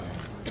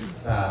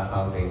sa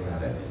fountain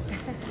natin.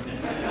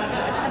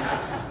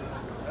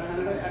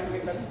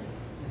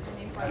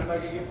 Ano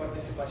magiging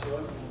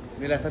partisipasyon?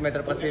 Nila sa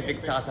Metro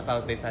Pacific tsaka sa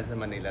fountain natin sa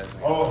Manila.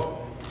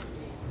 Oh,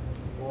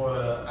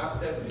 well,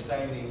 after the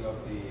signing of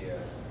the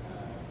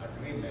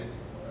agreement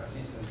or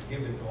assistance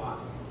given to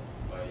us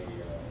by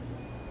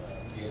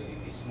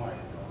PLDT Smart,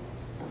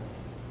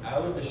 I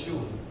would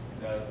assume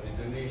that the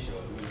donation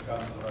will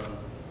come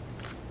from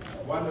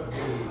one of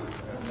the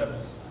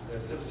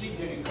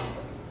subsidiary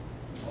company,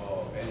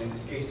 and in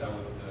this case, I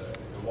would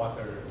the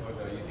water or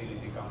the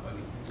utility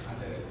company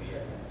under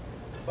LPL.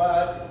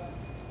 But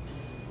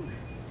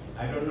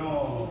I don't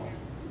know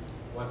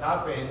what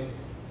happened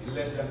in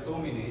less than 2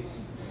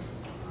 minutes.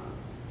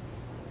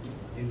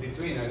 In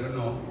between, I don't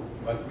know.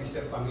 But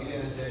Mr.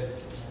 Pangilinan said,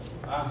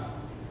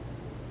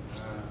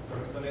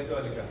 Toledo,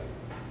 halika.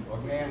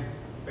 Huwag na yan.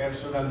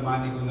 Personal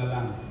money ko na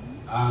lang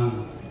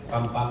ang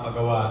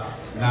pampapagawa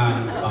ng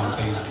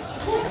fountain.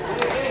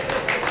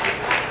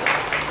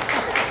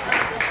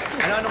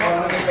 Ano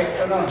ang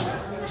epekto nun?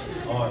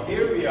 Oh,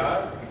 here we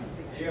are.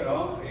 You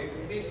know, it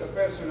is a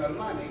personal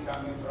money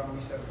coming from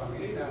Mr.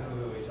 Pangilinan,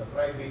 who is a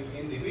private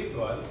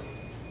individual.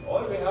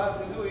 All we have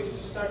to do is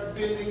to start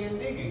building and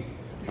digging.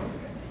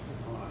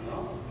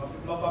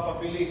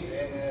 Mapapabilis,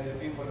 and the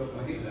people of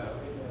Manila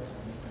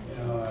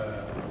will,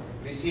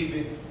 receive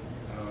it,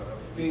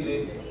 feel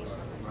it,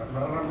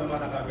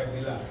 mararamdaman na kagad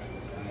nila.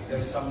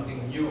 There's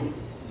something new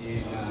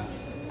in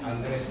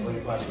Andres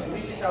Bonifacio. And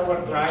this is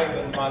our drive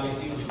and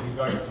policy with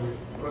regard to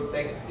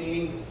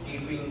protecting,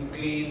 keeping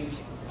clean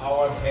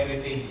our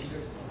heritage.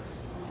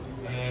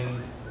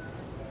 And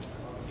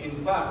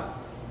in fact,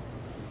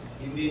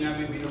 hindi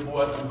namin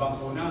binubuhat ang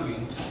bangko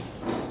namin.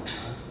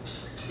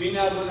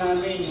 Binago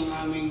namin yung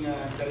aming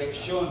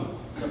direksyon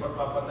sa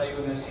pagpapatayo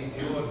ng City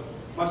Hall.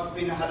 Mas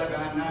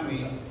pinahalagahan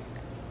namin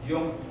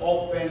yung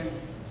open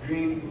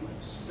green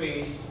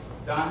space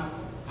than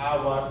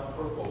our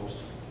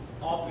proposed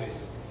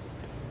office.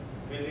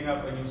 Building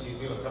up a new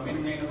City Hall. Kami na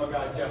ngayon na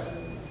mag-a-adjust.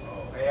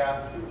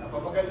 Kaya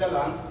napapaganda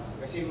lang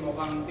kasi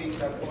mukhang things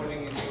are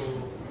falling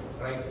into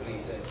right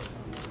places.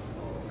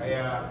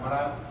 Kaya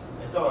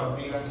ito,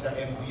 hindi lang sa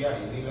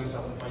MPI, hindi lang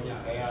sa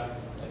kumpanya. Kaya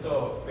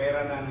ito,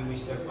 pera na ni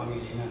Mr.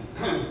 Pangilinan.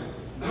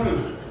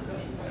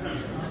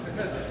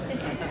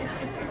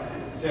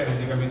 Sir,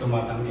 hindi kami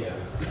tumatanggi.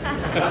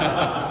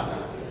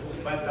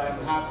 But I'm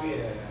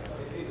happy.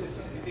 It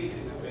is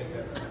in a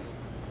better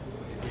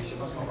situation.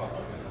 Mas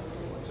mapapagalas.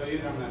 So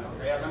yun ang ano.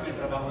 Kaya kami,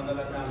 trabaho na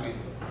lang namin.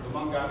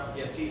 Tumanggap,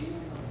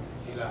 i-assist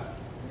sila.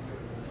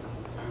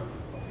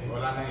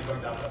 Wala na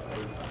ibang dapat.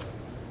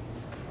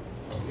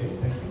 Okay,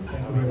 thank you.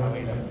 Thank you very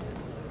much.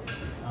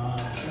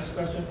 Next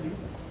question,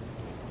 please.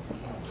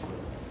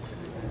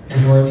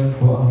 Good morning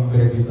po, I'm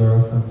Gregory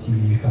Doro from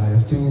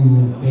TV5. To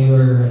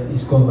Mayor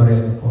Isko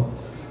po.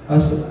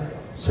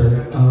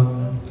 Sir,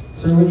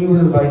 when you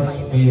were Vice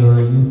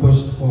Mayor, you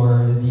pushed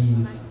for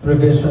the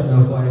provision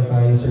of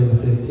Wi-Fi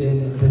services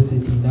in the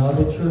city. Now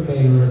that you're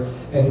Mayor,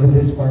 and with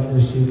this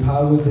partnership,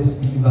 how would this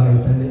be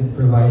vital in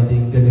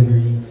providing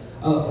delivery,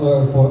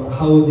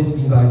 how would this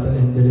be vital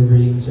in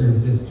delivering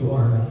services to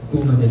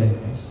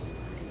Manileños?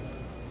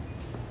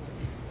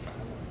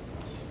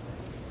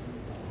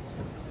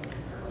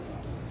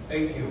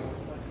 Thank you.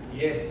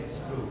 Yes,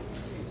 it's true.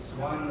 It's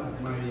one of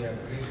my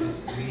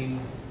greatest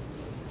dreams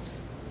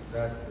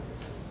that,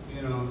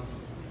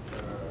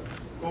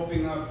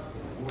 coping up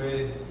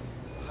with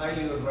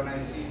highly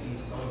urbanized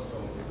cities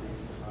also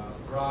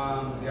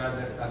from the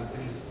other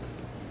countries.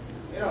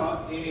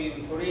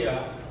 In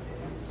Korea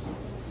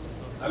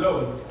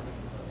alone,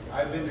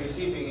 I've been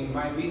receiving in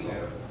my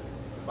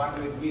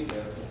bandwidth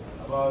meter,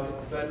 about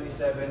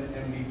 27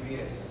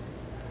 Mbps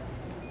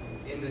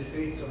in the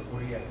streets of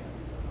Korea.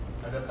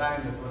 At the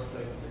time, that was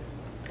like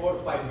 4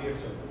 or 5 years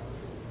ago.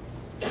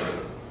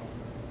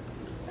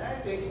 And I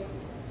think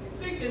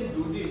they can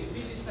do this.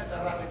 This is not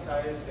a rocket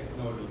science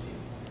technology.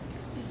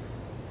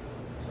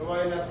 So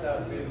why not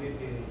build it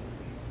in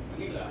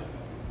Manila?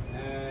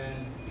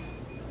 And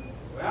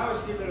when I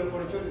was given an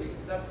opportunity,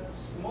 that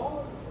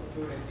small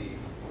opportunity,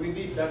 we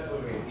did that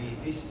already.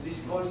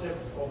 This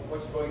concept of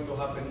what's going to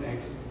happen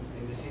next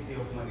in the city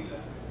of Manila,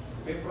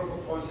 may proof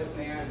of concept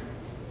na yan.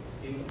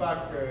 In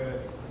fact,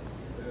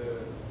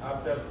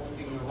 after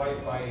putting a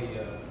Wi-Fi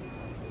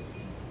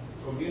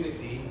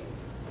community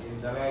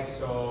in the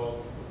likes of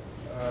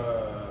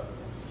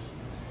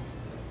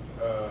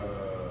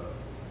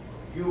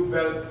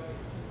U-Belt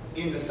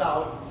in the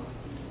south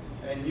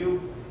and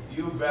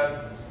U-Belt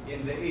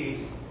in the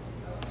east,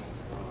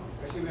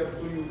 kasi we have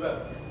two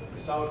U-Belt,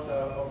 the south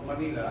of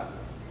Manila,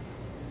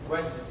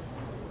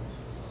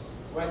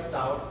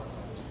 west-south,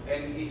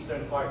 and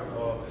eastern part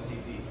of the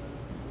city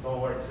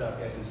towards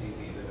Quezon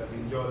City, the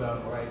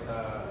Mindiola,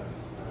 Moraita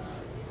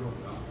group.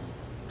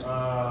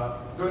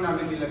 Doon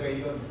namin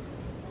nilagay yun.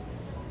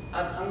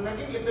 At ang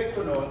naging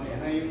epekto noon,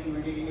 yung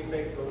nagiging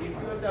epekto, if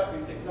you adapt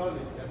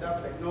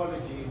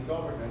technology in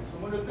governance,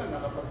 sumunod na,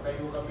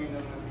 nakapagtayo kami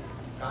ng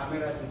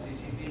cameras and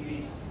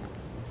CCTVs.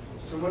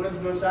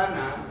 Sumunod nun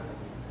sana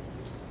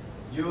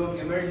yung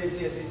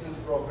emergency assistance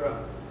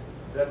program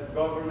that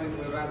government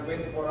will run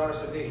 24 hours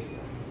a day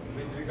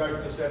with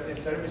regard to certain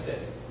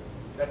services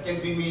that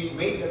can be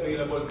made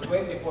available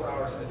 24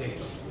 hours a day,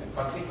 and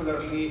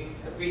particularly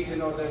the peace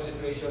and order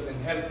situation and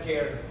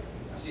healthcare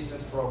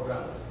assistance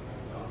program.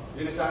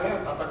 Yun na sana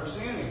yun, tatagos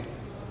na yun eh.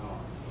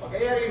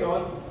 Pagkayari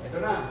nun,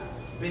 ito na,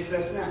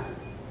 business na.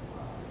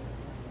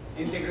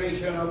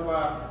 Integration of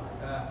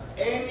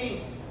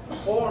any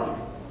form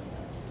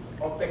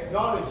of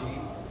technology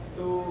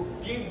to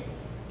give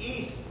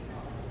ease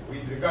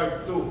with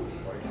regard to,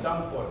 for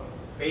example,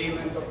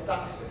 payment of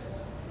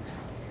taxes,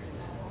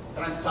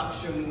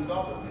 transaction in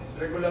governments,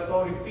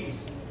 regulatory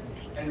peace,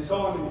 and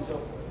so on and so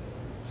forth.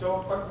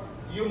 So,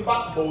 yung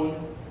backbone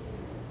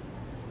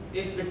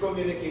is the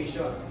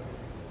communication.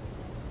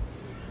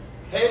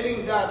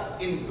 Having that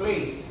in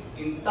place,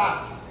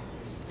 intact,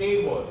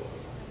 stable,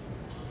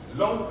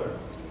 long-term,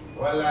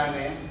 wala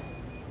na yan.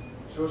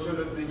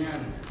 Susunod na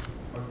yan,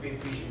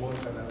 magpipishball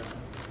ka na lang.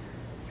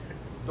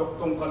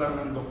 Doktong ka lang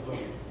ng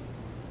doktong.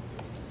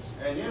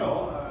 And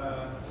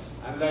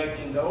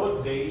unlike in the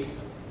old days,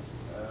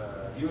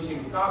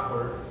 using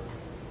copper,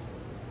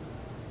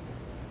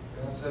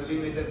 it has a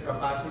limited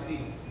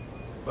capacity.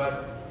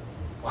 But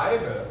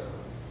fiber,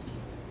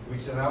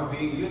 which are now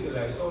being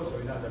utilized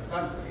also in other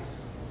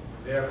countries,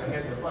 they are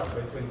ahead of us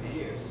by 20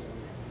 years.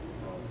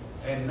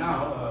 And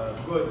now,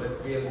 good that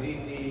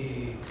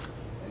PLDT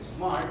and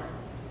SMART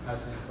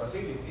has these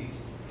facilities.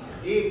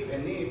 If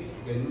can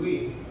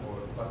we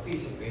or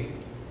participate,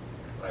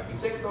 private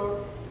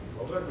sector,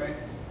 government,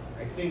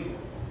 I think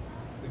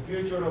the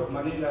future of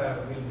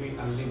Manila will be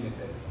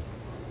unlimited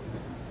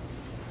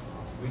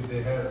with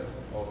the help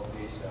of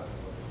this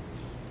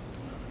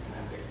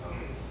and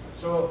technology.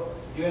 So,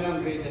 yun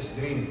ang greatest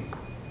dream.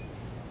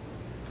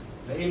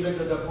 Na even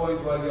to the point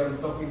while you're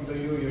talking to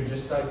you, you're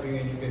just typing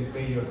and you can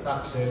pay your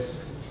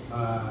taxes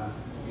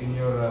in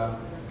your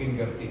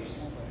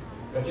fingertips.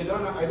 But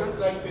I don't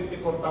like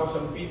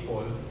 54,000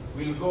 people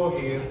will go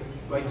here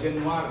by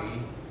January,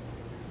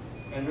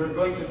 and we're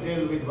going to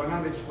deal with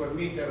 100 square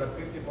meter at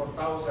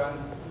 54,000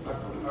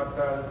 at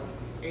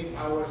 8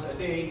 hours a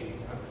day,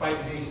 at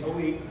 5 days a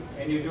week,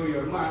 and you do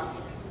your math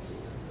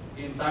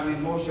in time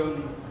and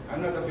motion.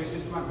 I'm not a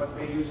businessman, but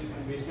they use it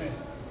in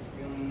business.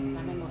 Yung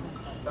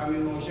time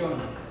and motion.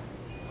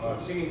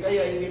 Sige,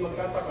 kaya hindi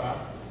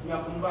magtataka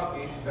na kung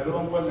bakit 2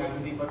 buwan na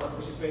hindi pa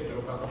tapos si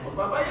Pedro,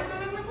 kakapagbabayad na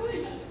lang na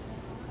buwis.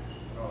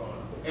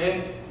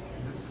 And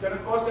it's going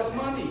to cost us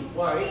money.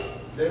 Why?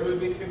 There will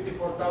be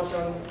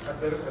 54,000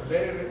 at the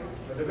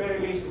very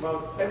least,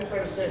 about 10%.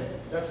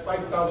 That's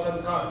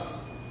 5,000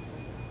 cars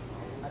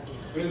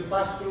will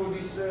pass through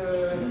this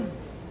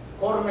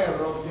corner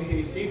of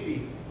the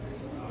city.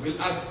 Will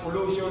add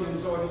pollution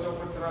and so on and so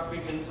forth,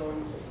 traffic and so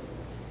on and so forth.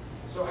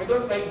 So I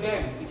don't like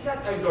them. It's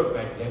not I don't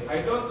like them.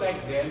 I don't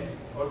like them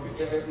or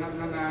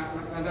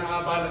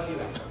naabala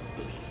sila.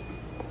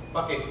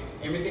 Bakit?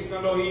 May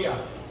teknolohiya.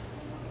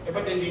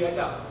 Ba't hindi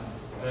adapt?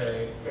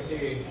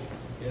 Kasi,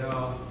 you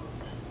know,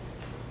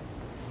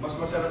 mas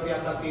masarap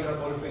yata tira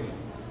ballpen.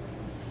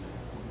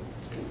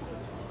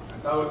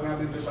 Ang tawag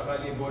namin doon sa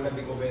kali, bola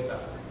de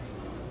cubeta.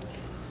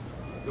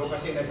 Doon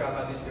kasi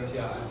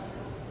nagkakadisgrasyaan.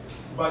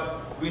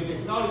 But with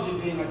technology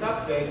being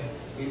adopted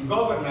in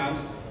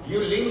governance,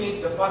 you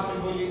limit the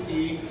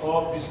possibility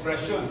of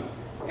discretion.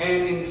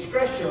 And in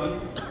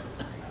discretion,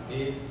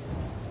 if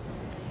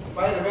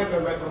I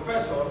remember my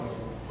professor,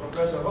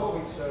 Professor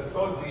Howitz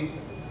told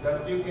me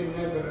that you can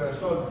never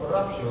solve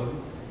corruption,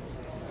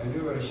 and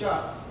we were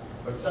shocked.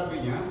 But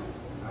sabi niya,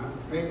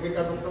 may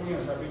katutong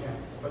niya, sabi niya,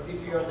 but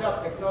if you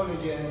adopt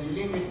technology and you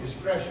limit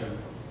discretion,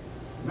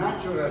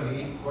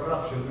 naturally,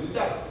 corruption will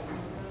die.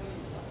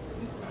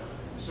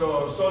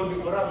 So,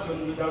 solving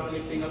corruption without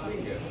lifting a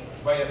finger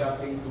by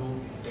adapting to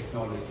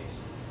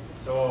technologies.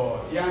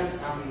 So, yan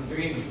ang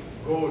dream,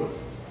 goal,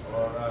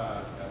 or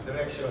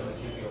direction ng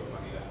City of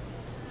Manila.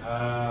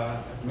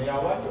 May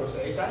awa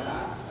Diyos,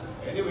 sana.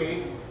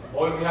 Anyway,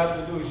 all we have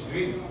to do is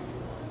dream.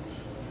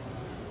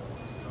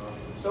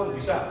 So,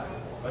 bisa.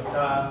 But,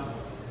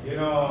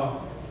 you know,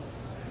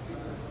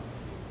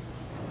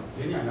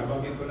 yun yan,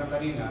 nabanggit ko na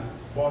kanina,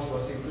 BOSS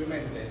was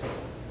implemented,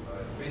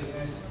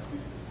 business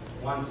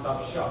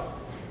one-stop shop.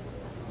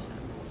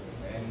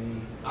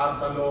 And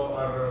ARTA law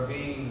are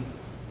being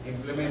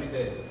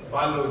implemented,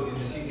 followed in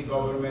the city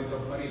government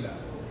of Manila.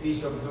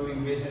 Ease of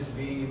doing business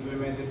being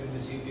implemented in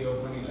the city of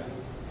Manila.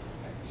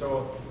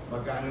 So,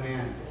 magkaano na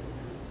yan?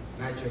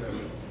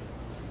 Naturally.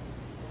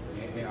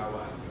 May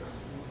awaan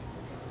Diyos.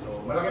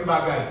 So, malaking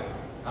bagay.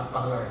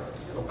 Napakalaki.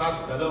 To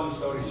cut the long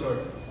story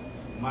short,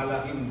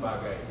 malaking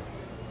bagay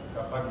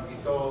kapag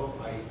ito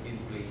ay in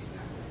place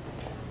na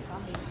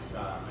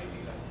sa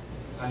Manila.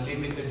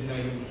 Unlimited na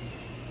yung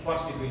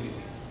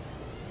possibilities.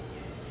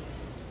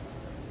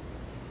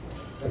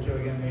 Thank you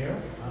again, Mayor.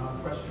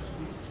 Questions,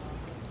 please?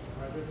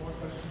 Are there more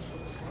questions for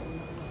this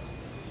morning?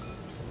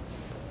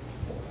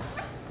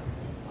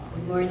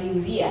 Good morning,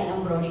 Zian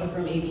Ambrosio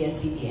from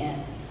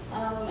ABS-CBN.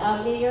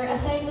 Mayor,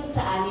 aside dun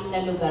sa 6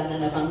 na lugar na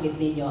nabanggit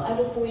ninyo,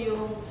 ano po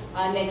yung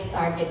next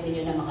target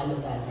ninyo na mga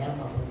lugar? Meron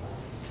pa po ba?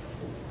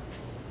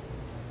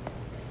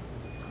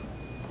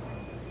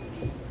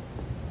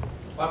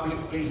 Public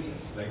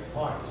places like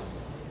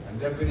parks and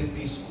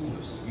definitely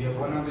schools. We have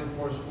 104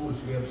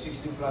 schools. We have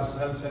 60+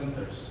 health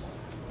centers.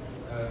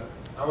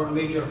 Our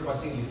major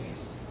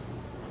facilities.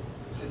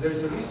 So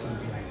there's a reason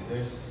behind it.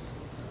 There's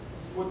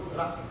foot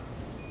traffic.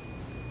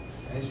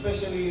 And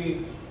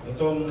especially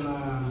itong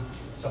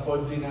sa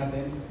podly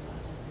natin.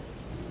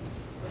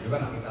 Di ba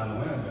nakita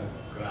mo ngayon?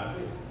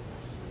 Grabe.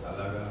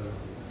 Talaga.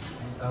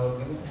 Ang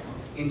tawag nila?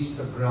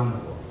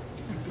 Instagrammable.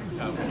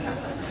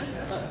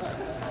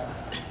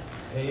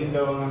 Yun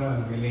daw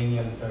ang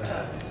millennial term.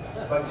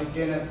 But you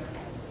cannot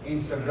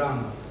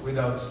Instagram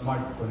without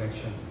smart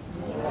connection.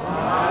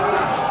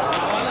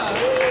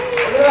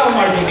 Wala akong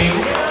marketing.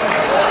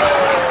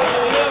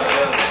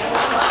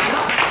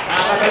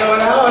 Nakakadalawa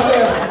na ako,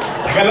 sir.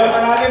 Galaw pa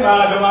natin,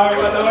 baka dumami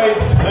pa the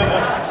waves.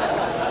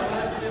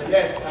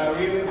 Yes,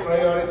 we will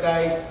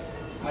prioritize.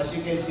 As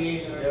you can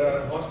see, there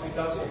are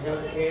hospitals and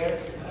healthcare,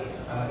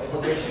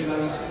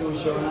 educational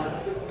institutions,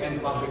 and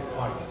public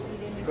parks.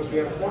 Because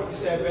we have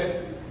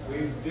 47,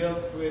 we've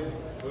dealt with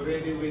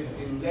already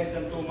in less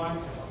than 2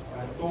 months,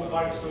 2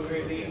 parks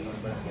already,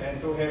 and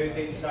 2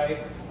 heritage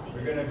sites.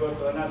 We're going to go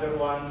to another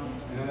one,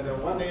 and another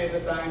one day at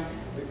a time.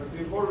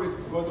 Before we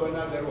go to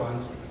another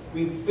one,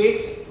 we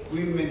fix,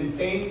 we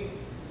maintain,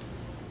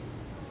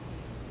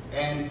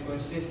 and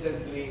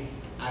consistently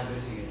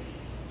addressing it.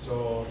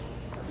 So,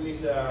 at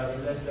least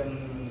in less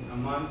than a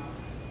month,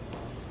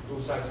 2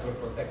 sites were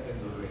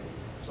protected already.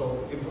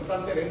 So,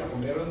 importante rin na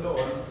kung meron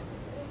doon,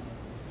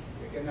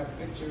 we can have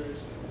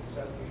pictures,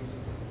 selfies,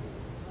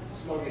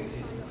 small things.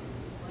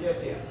 Yes,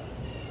 yeah.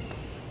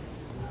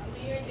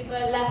 Mayor, di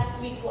ba last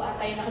week po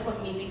ata yung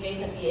nakipag-meeting kayo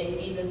sa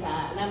PNP doon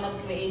sa na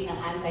mag-create ng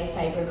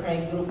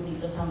anti-cybercrime group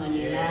dito sa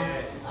Manila.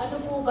 Yes.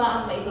 Ano po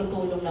ba ang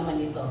maitutulong naman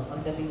ito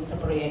pagdating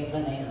sa proyekto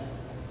na yun?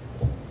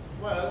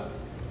 Well,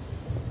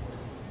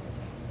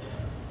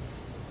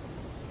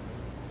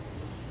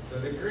 to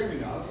the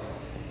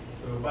criminals,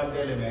 to bad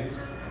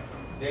elements,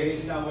 there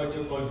is now what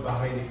you call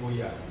bahay ni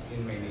Kuya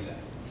in Manila.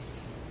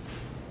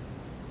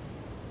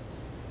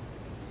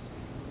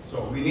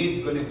 So we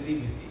need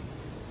connectivity.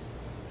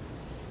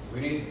 We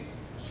need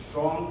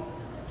strong,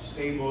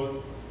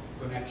 stable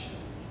connection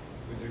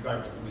with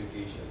regard to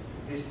communication.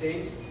 These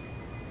things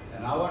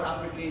and our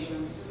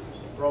applications,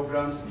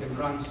 programs can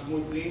run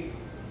smoothly,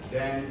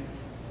 then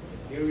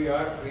here we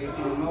are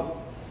creating a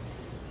NOC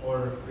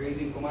or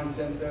creating command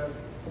center.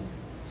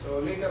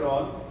 So later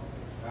on,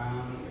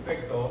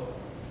 epekto,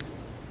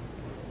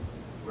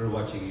 we're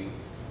watching you.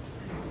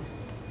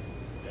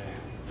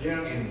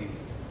 Yan ang ending.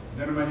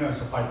 Ano naman yun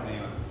sa part na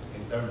yun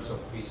in terms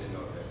of peace and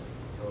order.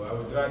 So I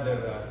would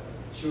rather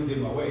shoo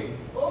them away,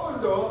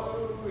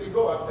 although we'll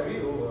go after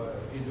you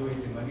if you do it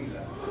in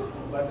Manila.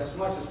 But as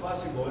much as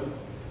possible,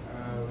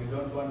 we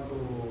don't want to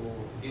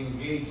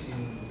engage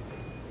in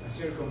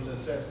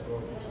circumstances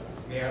or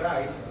may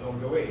arise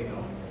along the way,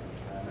 na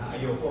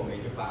ayoko,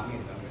 medyo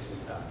pangit ang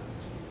resulta.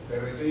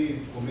 Pero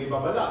ito'y kung may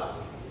babala,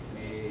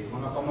 may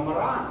mga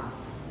pamamaraan,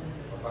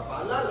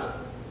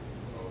 pagpapaalala,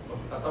 o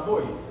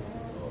pagtataboy,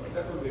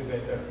 that would be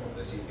better for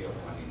the city of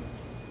Manila.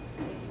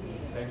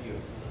 Thank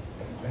you.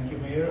 Thank you,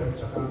 Mayor. At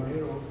saka,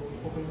 Mayor,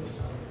 okay mo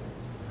sa akin.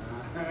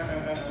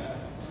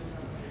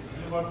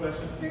 Any more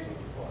questions, please? Okay.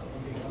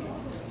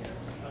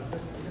 I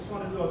just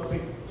want to do a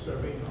quick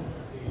survey,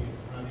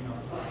 running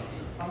out of time.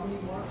 How many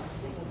more?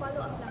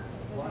 Follow up lang.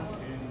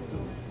 1 and 2.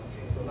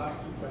 Okay, so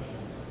last 2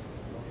 questions.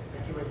 Okay,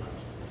 thank you very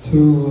much.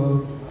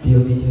 To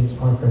PLDT and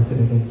Smart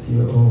President and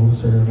CEO,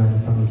 Sir Manny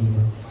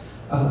Pangilinan.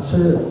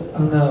 Sir,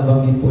 ang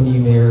nabanggit po ni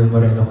Mayor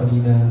Moreno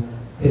kanina,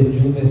 his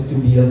dream is to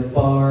be at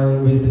par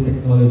with the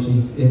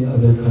technologies in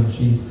other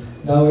countries.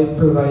 Now, in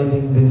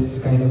providing this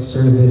kind of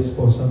service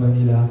po sa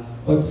Manila,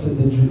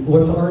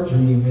 what's our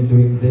dream in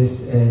doing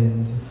this,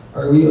 and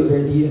are we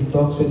already in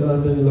talks with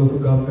other local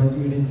government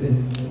units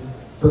in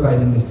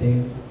providing the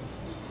same?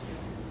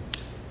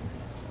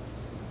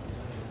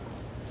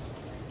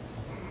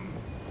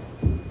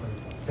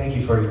 Thank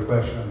you for your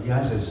question. The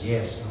answer is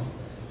yes.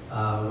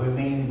 We're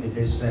mainly in the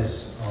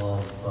business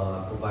of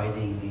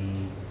providing the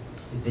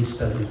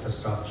digital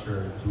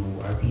infrastructure to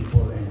our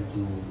people and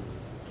to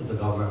the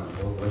government,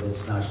 whether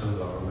it's national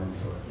government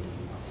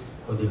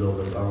or the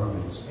local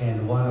governments.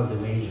 And one of the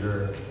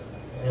major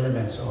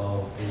elements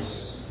of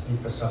this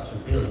infrastructure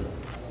build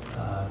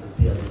that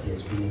PLDT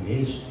has been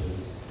engaged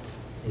with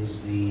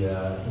is the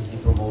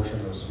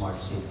promotion of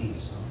smart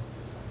cities.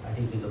 I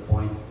think to the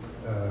point,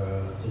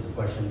 to the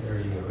question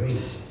earlier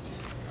raised,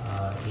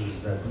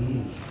 is that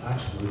we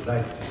actually would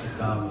like to sit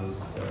down with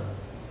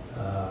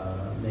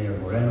Mayor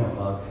Moreno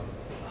about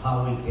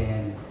how we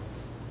can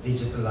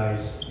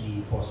digitalize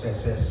the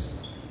processes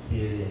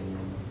here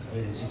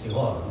in City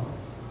Hall.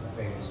 I'm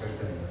fairly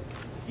certain,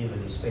 given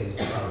the space,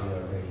 they probably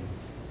are very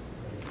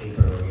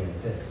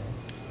paper-oriented.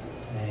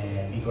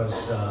 And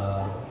because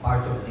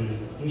part of the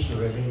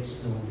issue relates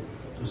to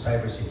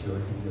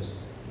cybersecurity, because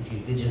if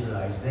you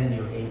digitalize, then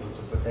you're able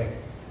to protect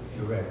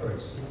your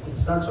records.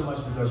 It's not so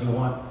much because you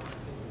want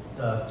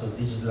to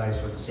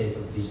digitalize for the sake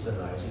of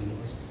digitalizing,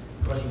 it's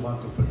because you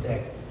want to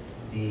protect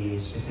the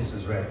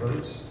citizens'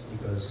 records,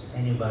 because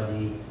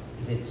anybody,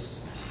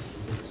 these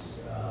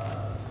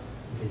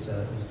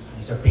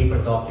are paper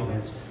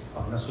documents,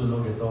 pag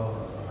nasunog ito,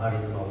 hari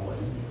na makuha.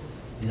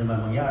 Hindi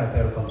naman mangyari,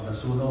 pero pag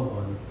nasunog,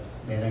 o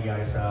may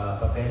nangyari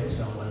sa papeles,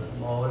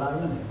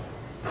 mawawala yun.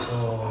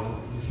 So,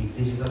 if you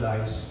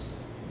digitalize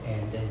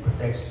and then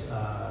protects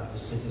the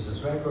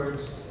citizens'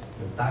 records,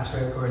 your tax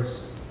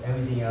records,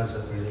 everything else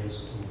that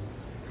relates to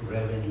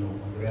revenue,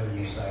 on the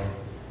revenue side,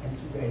 and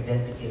to the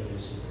identity of your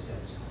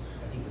citizens.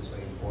 I think that's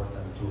very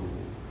important to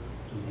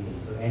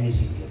any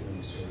city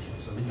administration.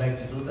 So we'd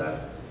like to do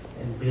that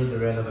and build the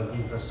relevant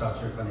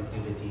infrastructure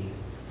connectivity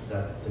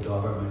that the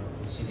government,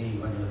 the city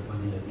of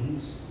Manila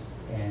needs,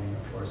 and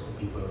of course the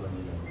people of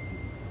Manila need.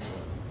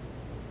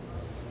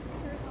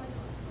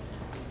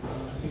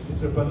 I think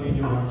Mr.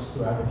 Panlilio wants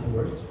to add a few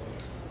words.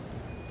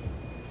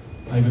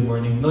 Hi, good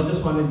morning. No,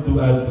 just wanted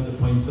to add to the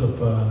points of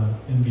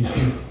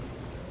MVP.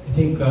 I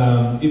think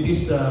it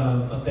is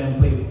a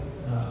template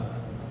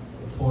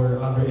for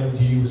other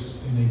LGUs,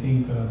 and I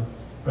think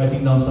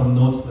writing down some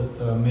notes that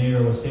the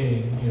mayor was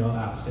saying,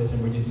 access,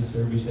 emergency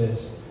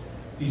services,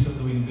 ease of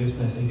doing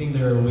business. I think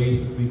there are ways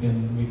that we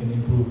can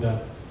improve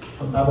that.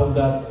 On top of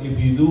that, if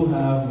you do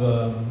have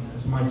a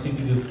smart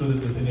city to the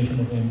definition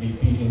of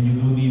MVP, and you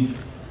do need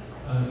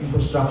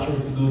infrastructure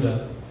to do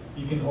that,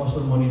 you can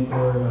also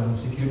monitor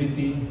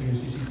security through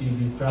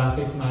CCTV,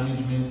 traffic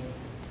management.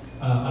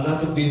 A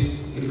lot of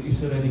this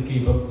is already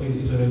capable,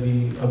 is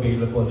already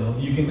available. No?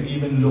 You can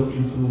even look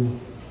into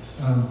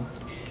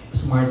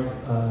smart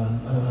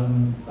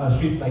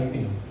street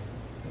lighting.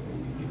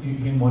 You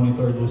can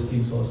monitor those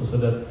things also, so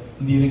that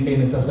hindi rin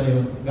kayo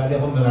nagsasayo. Gali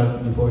ako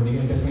meron before,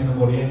 hindi kasi nga ng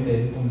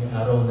kuryente, kung may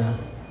araw na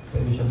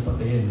pwede siyang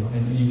patayin. No?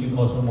 And you can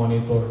also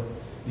monitor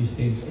these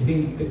things. I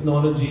think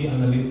technology,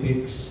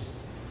 analytics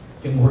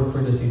can work for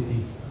the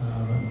city,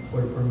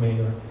 for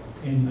mayor.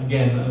 And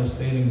again, I was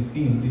telling the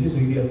team, this is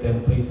really a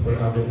template for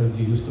other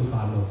LGUs to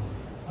follow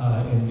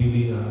and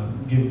really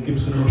give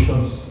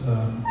solutions,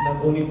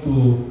 not only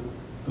for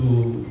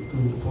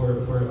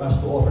us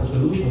to offer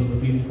solutions,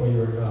 but really for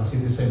your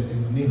citizens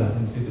in Manila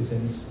and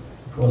citizens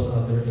across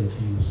other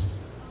LGUs.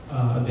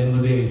 At the end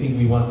of the day, I think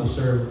we want to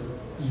serve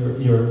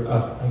your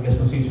I guess,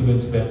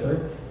 constituents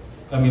better.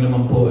 Kami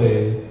naman po,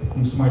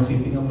 kung smart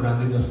city ng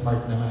branded na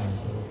smart na nga,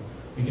 so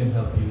we can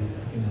help you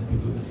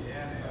do that.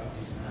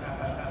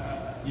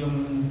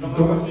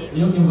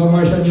 Yung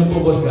commercial niyo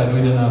po, boss,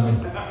 gagawin na namin.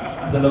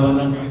 Dalawa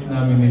na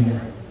namin ninyo.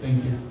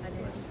 Thank you.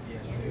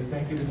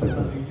 Thank you, Mr.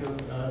 Panlilio.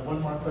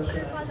 One more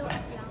question. Follow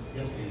up lang.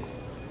 Yes, please.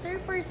 Sir,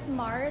 for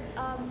smart,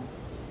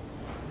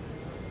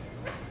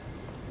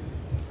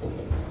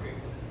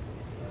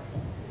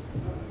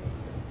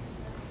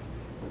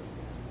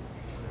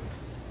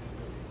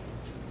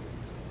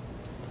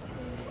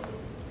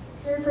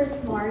 Sir, for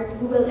Smart,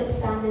 Google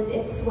expanded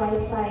its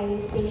Wi-Fi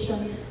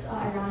stations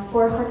around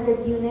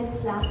 400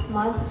 units last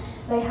month.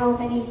 By how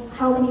many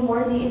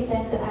more do you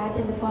intend to add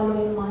in the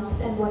following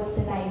months, and what's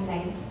the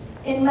timeline?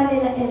 In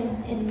Manila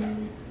and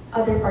in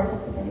other parts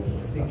of the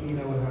Philippines. I think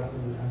Ina will have to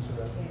answer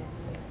that.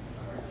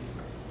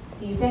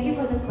 Okay, thank you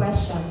for the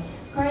question.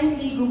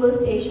 Currently, Google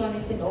Station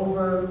is in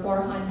over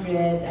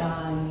 400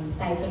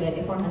 sites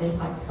already, 400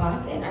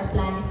 hotspots, and our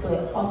plan is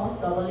to almost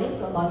double it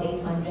to about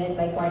 800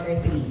 by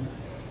Q3.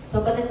 So,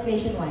 but that's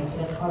nationwide, so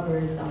that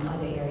covers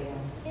other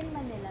areas. In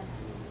Manila?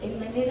 In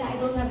Manila, I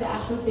don't have the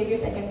actual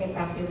figures. I can get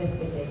back to you the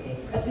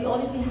specifics. But we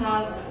already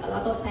have a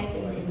lot of sites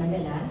in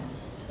Manila,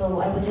 so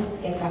I will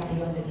just get back to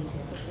you on the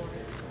details.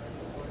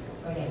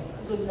 Okay,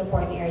 including the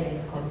port area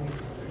is covered.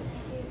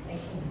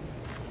 Thank you.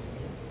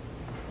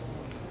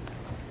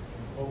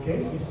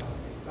 Okay,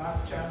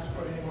 last chance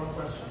for any more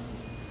questions.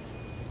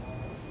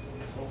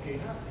 Okay,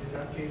 in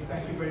that case,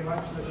 thank you very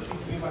much. Let's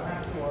please give a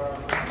hand to our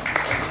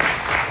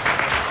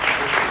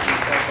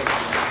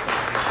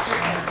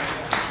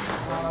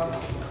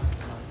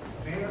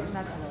Mayor, and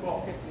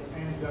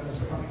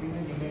Mr.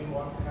 Pangilinan, you may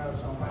want to have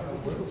some final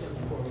words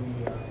before we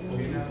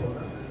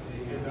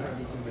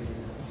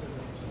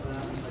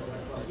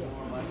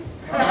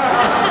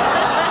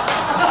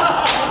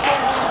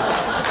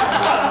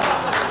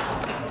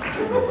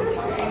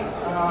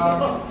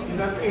in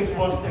that case,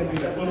 boss, then we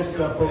close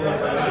the program.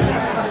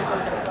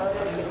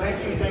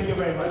 Thank you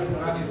very much.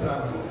 Maraming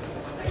salamat.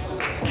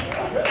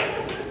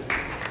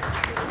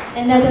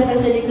 And that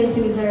officially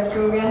concludes our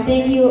program.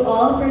 Thank you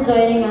all for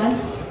joining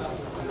us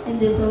in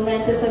this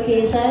momentous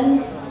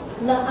occasion.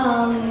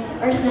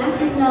 Our snacks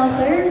is now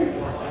served.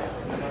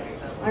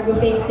 Our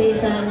buffet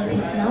station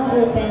is now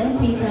open.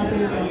 Please help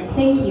yourself.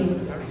 Thank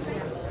you.